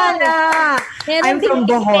 Boholana. I'm from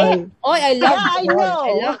Bohol. Oh, I love Bohol. I know.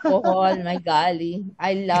 I love Bohol, my golly.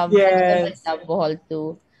 I love Bohol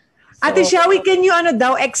too. So, Ate Shawi, can you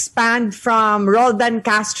expand from Roldan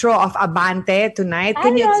Castro of Abante tonight?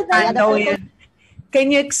 Can you expand Can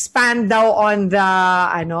you expand daw on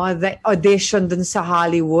the audition dun sa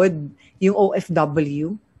Hollywood, yung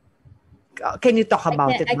OFW? Can you talk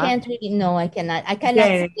about it? I can't really. No, I cannot. I cannot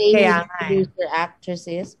say who the producer actress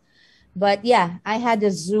is. But yeah, I had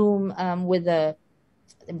a Zoom with the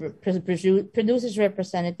producer's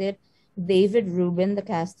representative, David Rubin, the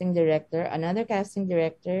casting director, another casting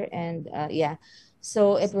director, and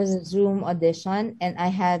so it was a Zoom audition, and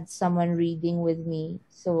I had someone reading with me.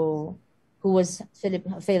 So. Who was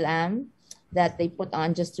Phil Am, that they put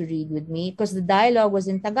on just to read with me because the dialogue was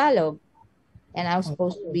in Tagalog and I was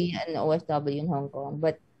supposed to be an OFW in Hong Kong,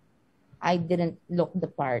 but I didn't look the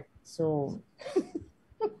part. So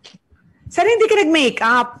Sana hindi ka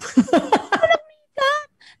nag-makeup?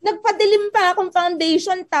 Nagpadilim pa akong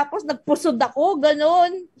foundation tapos nagpusod ako,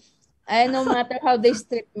 ganun. No matter how they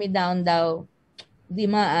strip me down daw, di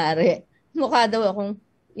maaari. Mukha daw akong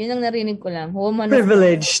yun ang narinig ko lang.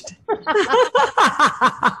 Privileged.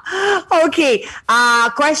 Okay.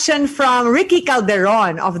 Question from Ricky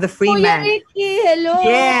Calderon of The Freeman. Ricky, hello.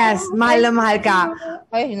 Yes, mahal na mahal ka.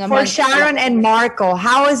 For Sharon and Marco,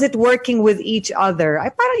 how is it working with each other?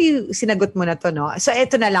 Ay, parang yung sinagot mo na to, no? So,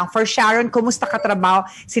 ito na lang. For Sharon, kumusta ka trabaho?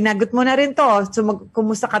 Sinagot mo na rin to. So,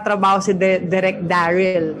 kumusta ka trabaho si Direk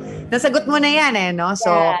Darryl? Nasagot mo na yan, eh, no? So,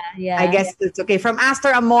 I guess it's okay. From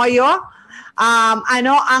Astor Amoyo,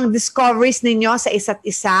 ano ang discoveries ninyo sa isa't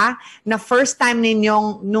isa na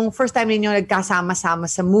nung first time ninyong nagkasama-sama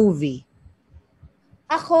sa movie?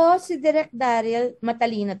 Ako, si Direk Darryl,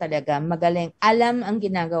 matalino talaga, magaling. Alam ang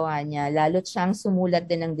ginagawa niya, lalo't siyang sumulat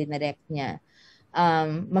din ng dinirect niya.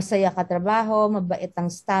 Masaya katrabaho, mabait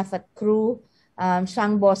ang staff at crew.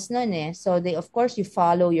 Siyang boss nun eh. So of course, you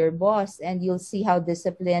follow your boss and you'll see how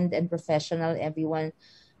disciplined and professional everyone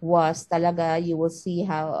was talaga. You will see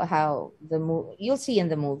you'll see in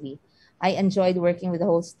the movie. I enjoyed working with the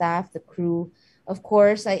whole staff, the crew. Of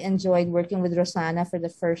course, I enjoyed working with Rosanna for the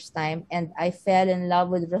first time, and I fell in love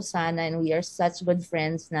with Rosanna, and we are such good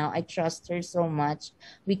friends now. I trust her so much.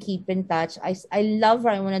 We keep in touch. I love her.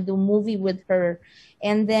 I want to do a movie with her.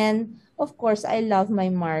 And then, of course, I love my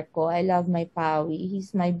Marco. I love my Pawi.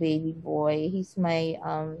 He's my baby boy. He's my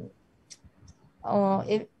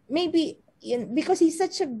because he's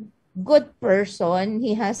such a good person.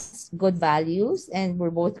 He has good values, and we're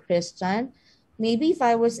both Christian. Maybe if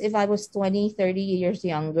I was 20, 30 years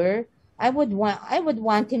younger, I would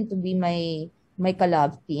want him to be my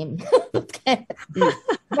collab team.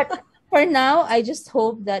 But for now, I just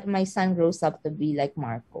hope that my son grows up to be like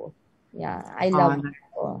Marco. Yeah, I love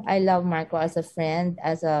Marco. I love Marco as a friend,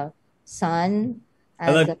 as a son,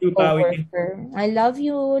 as a coworker. I love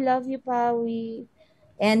you, Pawi.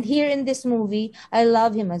 And here in this movie, I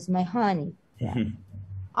love him as my honey. Yeah.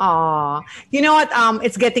 Aw. You know what?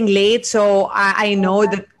 It's getting late, so I know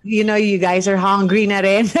that, you guys are hungry na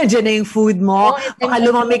rin. Nandiyan na yung food mo. Baka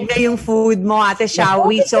lumamig na yung food mo, Ate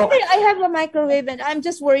Shawi. So, I have a microwave, and I'm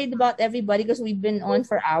just worried about everybody because we've been on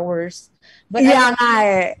for hours. But yeah nga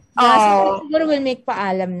eh. Siguro we'll make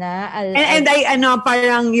paalam na. And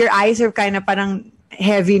parang your eyes are kind of parang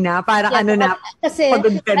heavy na. Parang kasi,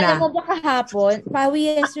 pagod ka na. Alam mo ba kahapon,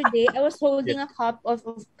 Pawi, yesterday, I was holding a cup of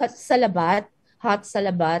salabat, hot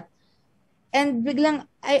salabat. And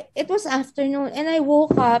biglang, it was afternoon, and I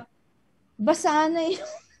woke up, basa na yun.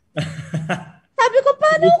 Sabi ko,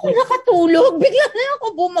 paano ako nakatulog? Bigla na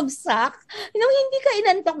ako bumagsak. Hindi ka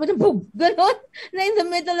inantok, gano'n, na in the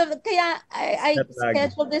middle of it. Kaya, I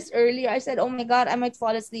scheduled this earlier. I said, oh my God, I might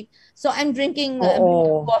fall asleep. So, I'm drinking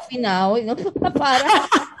coffee now,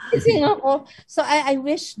 para ising ako. So, I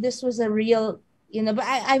wish this was a real, but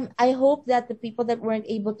I hope that the people that weren't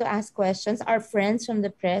able to ask questions, our friends from the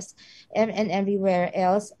press and everywhere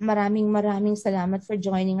else, maraming salamat for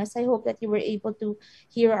joining us. I hope that you were able to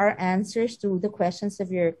hear our answers to the questions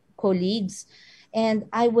of your colleagues.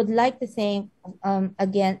 And I would like to thank,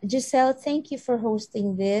 again, Giselle, thank you for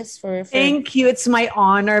hosting this. Thank you. It's my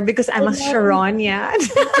honor because I'm a Sharonian.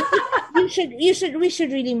 We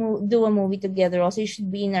should really do a movie together. Also, you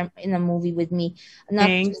should be in a movie with me, not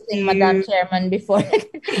just in Madam Chairman before.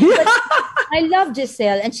 But I love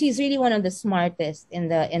Giselle, and she's really one of the smartest in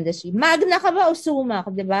the industry. Magna ka ba o summa,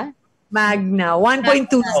 di ba? Magna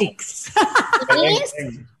 1.26.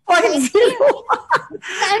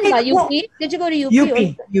 Saan ba? UP? Did you go to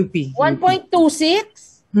UP? UP.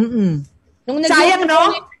 1.26? Sayang,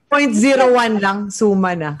 no? 0.01 lang,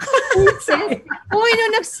 suma na. Uy,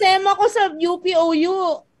 nung nag-SEM ako sa UP-OU,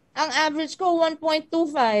 ang average ko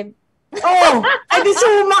 1.25. Oh, edi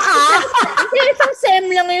suma ka? Isang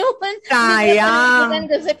SEM lang yun.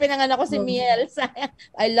 Sayang. Kasi pinanganak ko si MILFs.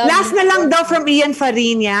 I love Last na lang daw from Ian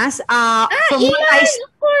Farinas.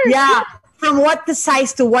 From what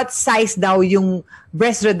size to what size daw yung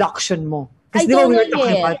breast reduction mo? Kasi di ba we were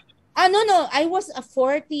talking about... No. I was a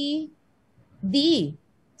 40D.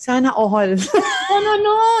 Sana all.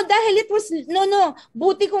 No. Dahil it was... No.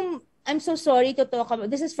 Buti kung... I'm so sorry to talk about...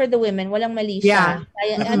 This is for the women. Walang mali siya.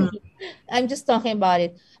 Yeah. I'm just talking about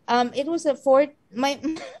it. It was a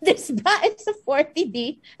this bra is a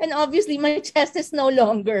 40D, and obviously my chest is no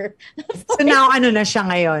longer. So now ano na siya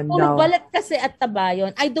ngayon? Puro balat kasi at taba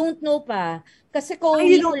yun. I don't know pa. Kasi kung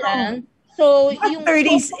ko lang. So yung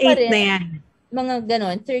 38 na yan. Mga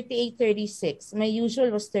ganon, 38, 36. My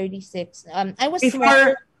usual was 36. I was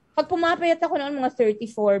small. Pag pumapayat ako noon, mga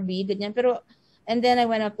 34B, ganyan. Pero, and then I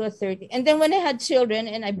went up to a 30. And then when I had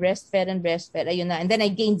children and I breastfed, ayun na. And then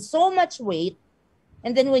I gained so much weight.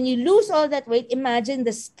 And then when you lose all that weight, imagine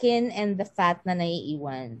the skin and the fat na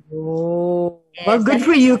naiiwan. Oh. Yes, well, good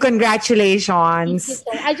for you. Congratulations.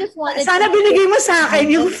 I just wanted Sana binigay mo sa akin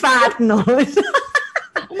yung fat, no?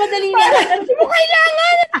 Madali na. Hindi mo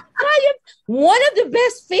kailangan. One of the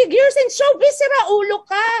best figures in showbiz, sira ulo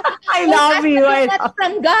ka. I love you.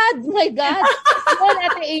 From God. My God. Wala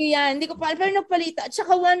natin iyan. Hindi ko pa, pero nagpalita. At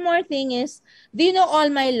saka one more thing is, do you know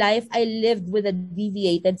all my life, I lived with a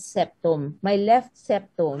deviated septum. My left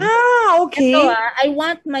septum. Ah, okay. So, I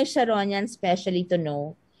want my Sharonian especially to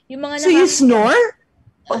know. Yung mga so you snore?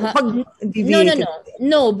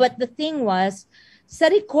 No, but the thing was,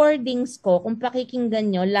 sa recordings ko, kung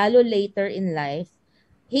pakikinggan nyo, lalo later in life,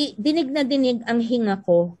 dinig na dinig ang hinga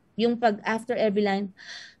ko. Yung pag after every line,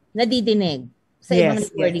 nadidinig sa ibang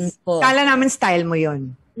recordings ko. Kala namin style mo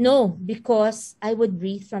yon. No, because I would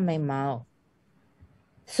breathe from my mouth.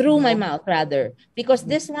 Through my mouth, rather. Because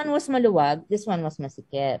this one was maluwag, this one was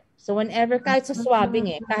masikip. So whenever, kahit sa swabbing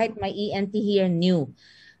kahit my ENT here knew.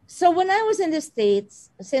 So when I was in the States,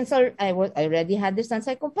 since I already had this done,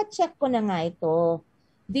 sabi ko, pa-check ko na nga ito.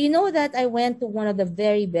 Do you know that I went to one of the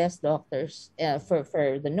very best doctors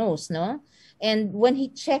for the nose, no? And when he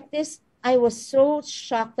checked this, I was so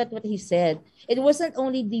shocked at what he said. It wasn't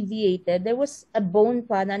only deviated. There was a bone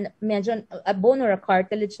pa na medyo, a bone or a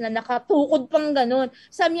cartilage na nakatukod pang ganun.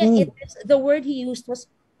 Sabi niya, the word he used was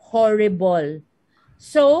horrible.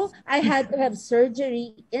 So I had to have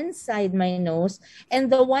surgery inside my nose. And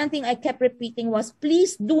the one thing I kept repeating was,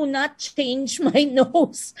 please do not change my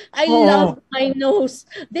nose. I love my nose.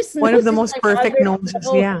 This one nose of the most perfect noses,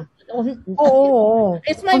 yeah.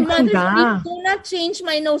 It's my mother's name. Do not change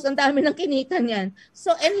my nose. Ang dami ng kinita niyan.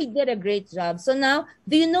 So, and he did a great job. So now,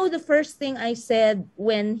 do you know the first thing I said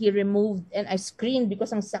when he removed, and I screamed because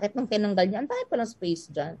ang sakit ng tinanggal niya. Ang tayo pa ng space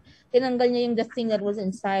dyan. Tinanggal niya yung the thing that was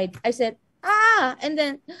inside. I said, and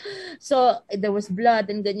then, so there was blood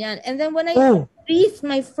and ganyan. And then when I breathed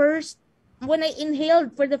when I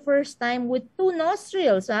inhaled for the first time with 2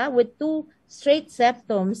 nostrils, with 2 straight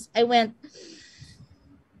septums, I went,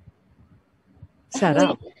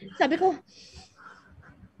 sarap. Sabi ko,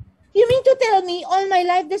 you mean to tell me all my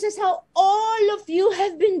life this is how all of you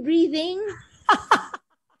have been breathing?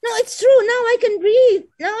 No, it's true. Now I can breathe.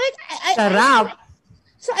 Now sarap.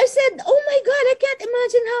 So I said, oh my God, I can't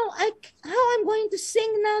imagine how I'm going to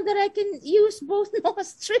sing now that I can use both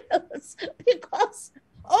nostrils because,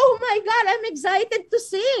 oh my God, I'm excited to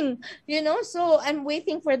sing, you know? So I'm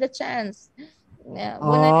waiting for the chance. Yeah.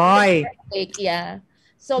 Yeah.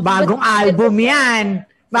 So, bagong album yan.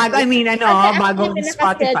 Bagong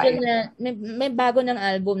Spotify. May bago ng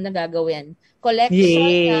album na gagawin.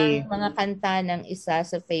 Collection ng mga kanta ng isa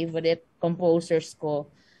sa favorite composers ko.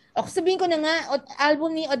 O sabihin ko na nga,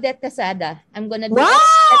 album ni Odette Casada. I'm gonna do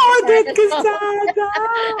Odette Casada!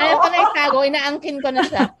 Ayaw ko na itago, inaangkin ko na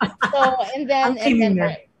siya. So, and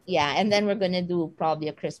then we're gonna do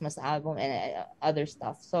probably a Christmas album and other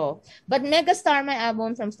stuff. So, but Megastar, my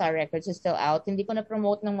album from Star Records, is still out. Hindi ko na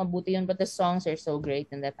promote ng mabuti yun, but the songs are so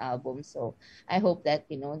great in that album. So, I hope that,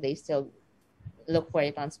 you know, they still look for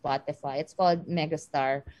it on Spotify. It's called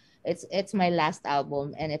Megastar. It's my last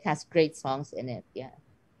album and it has great songs in it. Yeah.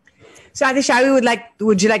 So, Ate Shawi,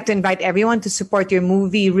 would you like to invite everyone to support your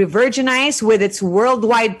movie REVIRGINIZed with its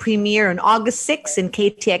worldwide premiere on August 6th in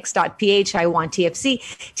ktx.ph, I Want TFC,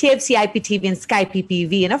 TFC IPTV, and Sky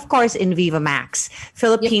PPV, and of course in Vivamax,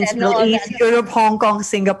 Philippines, Middle East, Europe, Hong Kong,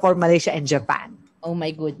 Singapore, Malaysia, and Japan. Oh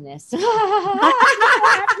my goodness. And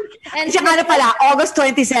saka pala, August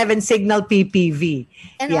 27, Signal PPV.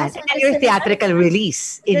 And your theatrical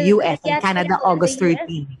release in US and Canada, August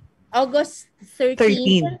 13. August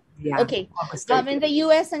 13. Yeah, okay. In the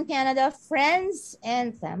US and Canada, friends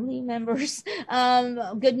and family members,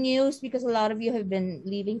 good news because a lot of you have been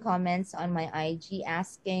leaving comments on my IG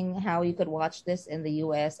asking how you could watch this in the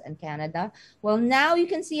US and Canada. Well, now you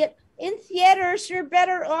can see it in theaters. You're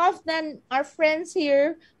better off than our friends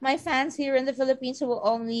here, my fans here in the Philippines who will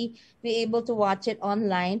only be able to watch it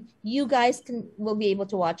online. You guys will be able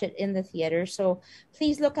to watch it in the theater. So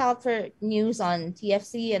please look out for news on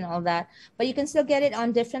TFC and all that. But you can still get it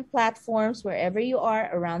on different platforms wherever you are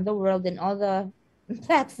around the world and all the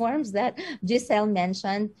platforms that Giselle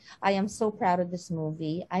mentioned. I am so proud of this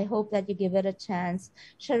movie. I hope that you give it a chance.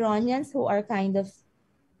 Sharonians who are kind of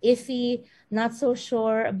iffy, not so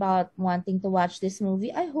sure about wanting to watch this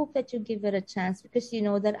movie, I hope that you give it a chance because you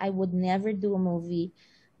know that I would never do a movie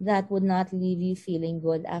that would not leave you feeling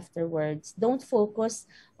good afterwards. Don't focus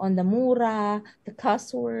on the mura, the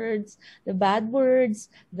cuss words, the bad words,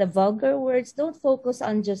 the vulgar words. Don't focus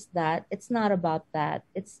on just that. It's not about that.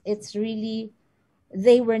 It's really,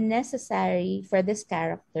 they were necessary for this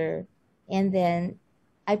character. And then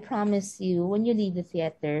I promise you, when you leave the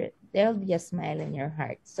theater, there'll be a smile in your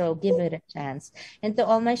heart. So give it a chance. And to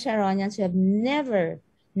all my Sharonians who have never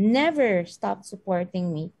stopped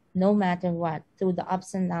supporting me, no matter what, through the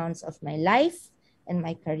ups and downs of my life and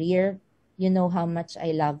my career, you know how much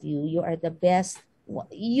I love you. You are the best.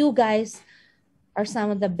 You guys are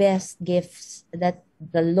some of the best gifts that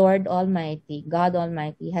the Lord Almighty, God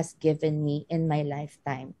Almighty, has given me in my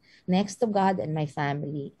lifetime. Next to God and my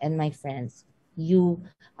family and my friends, you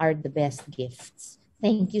are the best gifts.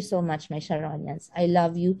 Thank you so much, my Sharonians. I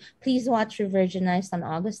love you. Please watch REVIRGINIZed on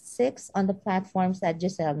August 6th on the platforms that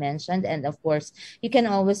Giselle mentioned. And of course, you can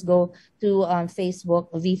always go to Facebook,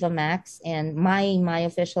 Vivamax, and my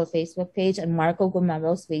official Facebook page, and Marco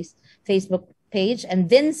Gumabao's Facebook page, and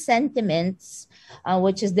Vince Sentiments,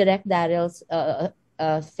 which is Direct Darryl's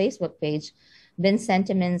Facebook page. Vince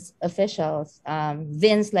Sentiments Officials.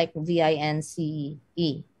 Vince like VINCE,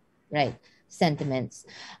 right? sentiments.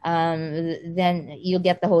 Then you'll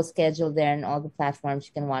get the whole schedule there and all the platforms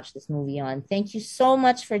you can watch this movie on. Thank you so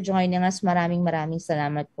much for joining us. Maraming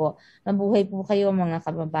salamat po. Mabuhay po kayo mga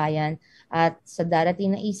kababayan. At sa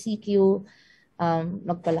darating na ECQ,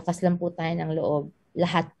 magpalakas lang po tayo ng loob.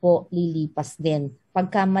 Lahat po lilipas din.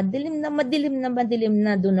 Pagka madilim na,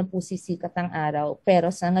 doon na po sisikat ang araw. Pero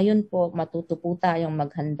sa ngayon po, matuto po tayong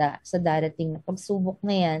maghanda sa darating na pagsubok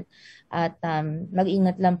na yan. At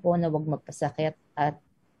mag-ingat lang po na huwag magpasakit. At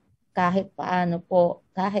kahit paano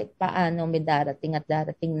may darating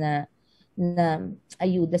na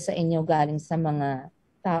ayuda sa inyo galing sa mga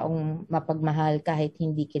taong mapagmahal kahit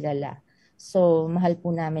hindi kilala. So, mahal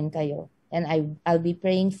po namin kayo. And I'll be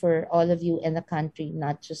praying for all of you in the country,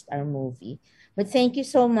 not just our movie. But thank you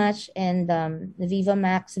so much. And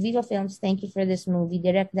Vivamax, Viva Films, thank you for this movie.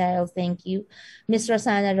 Direct Darryl, thank you. Miss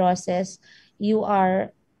Rosana Roses, you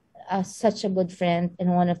are such a good friend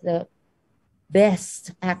and one of the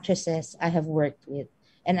best actresses I have worked with.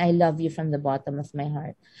 And I love you from the bottom of my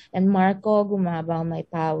heart. And Marco Gumabao, my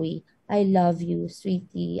pawi, I love you,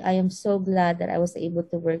 sweetie. I am so glad that I was able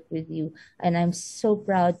to work with you. And I'm so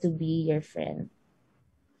proud to be your friend.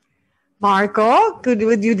 Marco,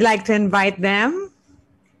 would you like to invite them?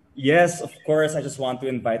 Yes, of course. I just want to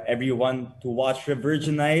invite everyone to watch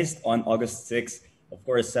REVIRGINIZed on August 6th. Of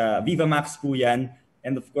course, Vivamax po yan.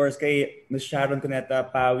 And of course, kay Ms. Sharon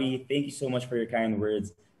Cuneta, Pawi, thank you so much for your kind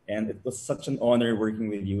words. And it was such an honor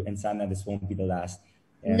working with you. And sana this won't be the last.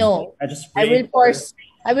 And no, I will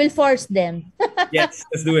force them. Yes,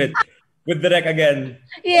 let's do it. With the rec again.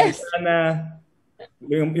 Yes. Sana,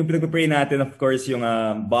 yung pinag-pray natin, of course, yung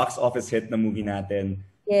box office hit na movie natin.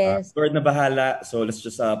 Yes. Lord na bahala. So let's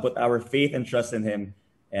just put our faith and trust in Him.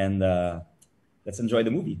 And let's enjoy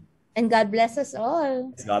the movie. And God bless us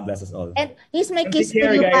all. Yes, God bless us all. And here's my kiss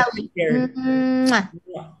for you, Pawi.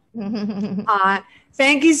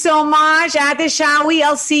 Thank you so much, Ate Shawi.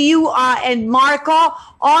 I'll see you and Marco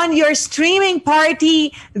on your streaming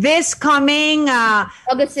party this coming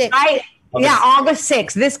August 6th. August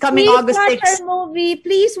 6th. This coming August 6th.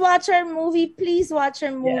 Please watch our movie.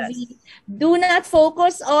 Yes. Do not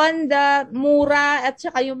focus on the mura at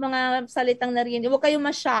saka yung mga salitang nariyan. Huwag kayong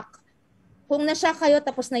ma-shock. Kung na-shock kayo,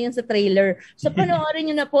 tapos na yun sa trailer. So,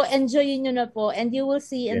 panoorin nyo na po, enjoyin nyo na po, and you will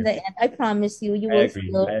see in the end. I promise you, you will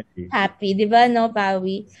feel happy. Diba, no,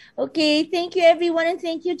 Pawi? Okay, thank you, everyone, and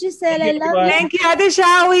thank you, Giselle. I love you. Thank you, Ate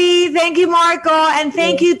Shawi. Thank you, Marco. And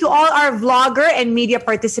thank you to all our vlogger and media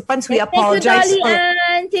participants. We apologize.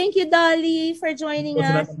 Thank you, Dolly, for joining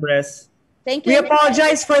us. Thank you. We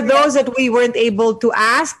apologize for those that we weren't able to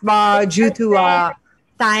ask due to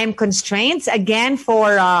time constraints. Again,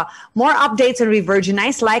 for more updates on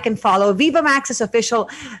REVIRGINIZed, like and follow Vivamax's official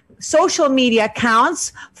social media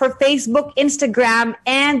accounts for Facebook, Instagram,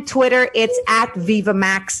 and Twitter. It's at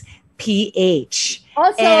VivamaxPH.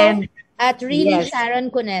 Also, at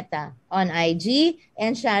Sharon Cuneta on IG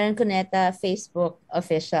and Sharon Cuneta Facebook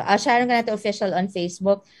official. Sharon Cuneta official on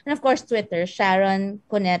Facebook. And of course, Twitter, Sharon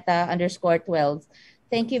Cuneta _12.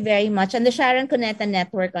 Thank you very much. And the Sharon Cuneta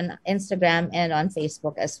Network on Instagram and on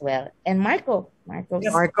Facebook as well. And Marco.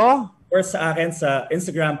 Yes. Marco? Or sa akin, sa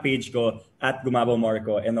Instagram page ko, at Gumabao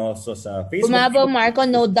Marco. And also sa Facebook. Gumabao Marco,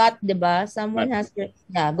 no dot, diba? Someone has to,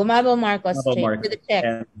 Gumabao Marco, straight to the check.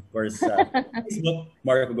 And of course, Facebook,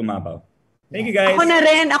 Marco Gumabao. Thank you, guys.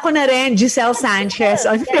 Ako na rin, Giselle Sanchez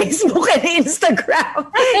on Facebook and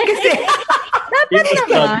Instagram.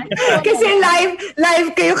 Kasi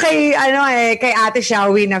live kayo kay Ate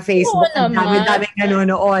Shawi na Facebook. Daming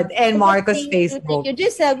nanonood. And Marco's Facebook. Thank you,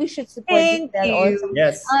 Giselle. We should support Giselle also.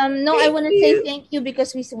 Yes. I want to say thank you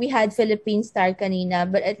because we had Philippine Star kanina,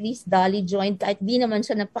 but at least Dolly joined. Kahit di naman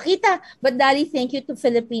siya napakita. But Dolly, thank you to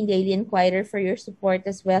Philippine Daily Inquirer for your support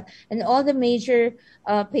as well. And all the major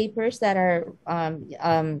papers that are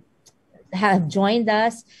have joined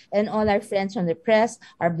us, and all our friends from the press,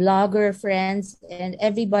 our blogger friends, and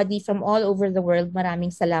everybody from all over the world. Maraming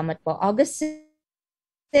salamat po. August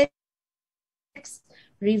 6th,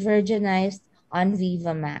 REVIRGINIZed on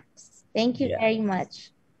Vivamax. Thank you very much.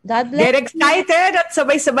 God bless. Get excited at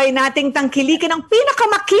sabay-sabay nating tangkilikin ang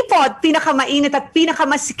pinakamakipot, pinakamainit at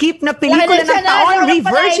pinakamasikip na pelikula ng taon,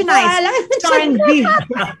 REVIRGINIZed. Starring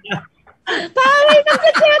Pawi ng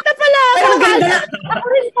Cuneta pala. Ang ganda. Ako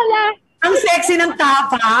rin pala. Ang sexy ng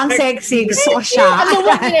tapa. Ang sexy. Gusto ko siya.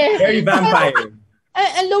 Very vampire.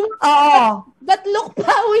 Oo. But look,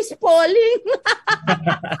 Pawi's falling.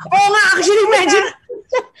 Oo nga, actually,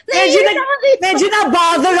 medyo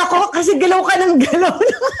na-bother ako kasi galaw ka ng galaw.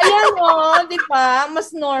 Ayan o, di ba?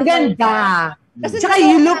 Mas normal. Ganda. Tsaka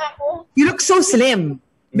you look so slim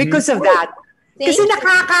because of that. Kasi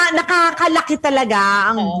nakakalaki talaga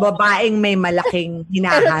ang babaeng may malaking Pero di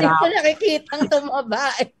hinaharap. ko nakikitang tumaba.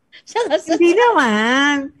 Siya kasi. Hindi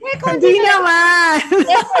naman. Hindi naman.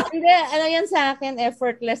 Hindi, ano yan sa akin,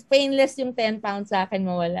 effortless. Painless yung 10 pounds sa akin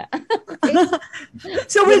mawala.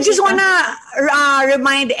 So we just wanna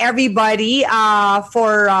remind everybody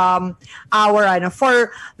for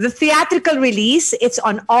for the theatrical release, it's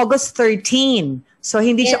on August 13. So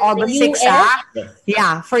hindi siya August 6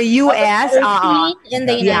 Yeah, for US. In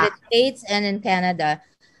the United States and in Canada.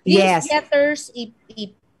 These letters,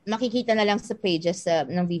 makikita na lang sa pages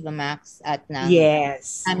ng Vivamax at ng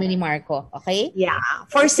ni Marco. Okay? Yeah.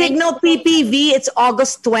 For Signal PPV, it's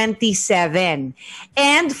August 27.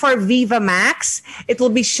 And for Vivamax, it will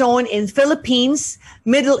be shown in Philippines,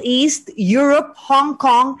 Middle East, Europe, Hong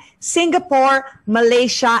Kong, Singapore,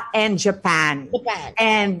 Malaysia, and Japan.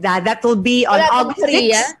 And that will be on August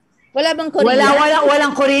 6. Wala bang Korea?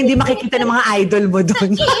 Walang Korea. Hindi makikita ng mga idol mo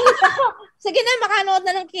doon. Sige na, makanood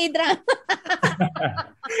na ng K-drama.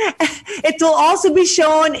 It will also be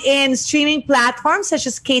shown in streaming platforms such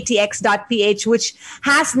as ktx.ph, which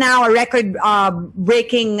has now a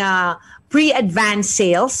record-breaking pre-advance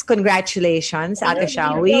sales. Congratulations, Ate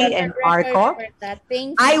Shawi and Marco.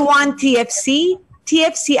 I Want TFC,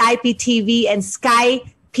 TFC IPTV, and Sky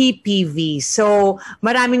PPV. So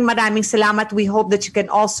maraming salamat. We hope that you can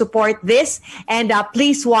all support this, and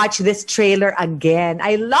please watch this trailer again.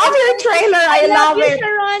 I love your trailer. I love it.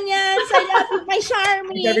 Sharonians. I love you, my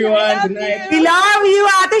Charmy. Everyone, good night. We love you,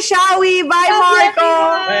 Ate Shawi. Bye, Marco.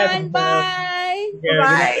 Bye. Bye.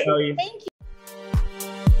 Bye. Thank you. Thank you.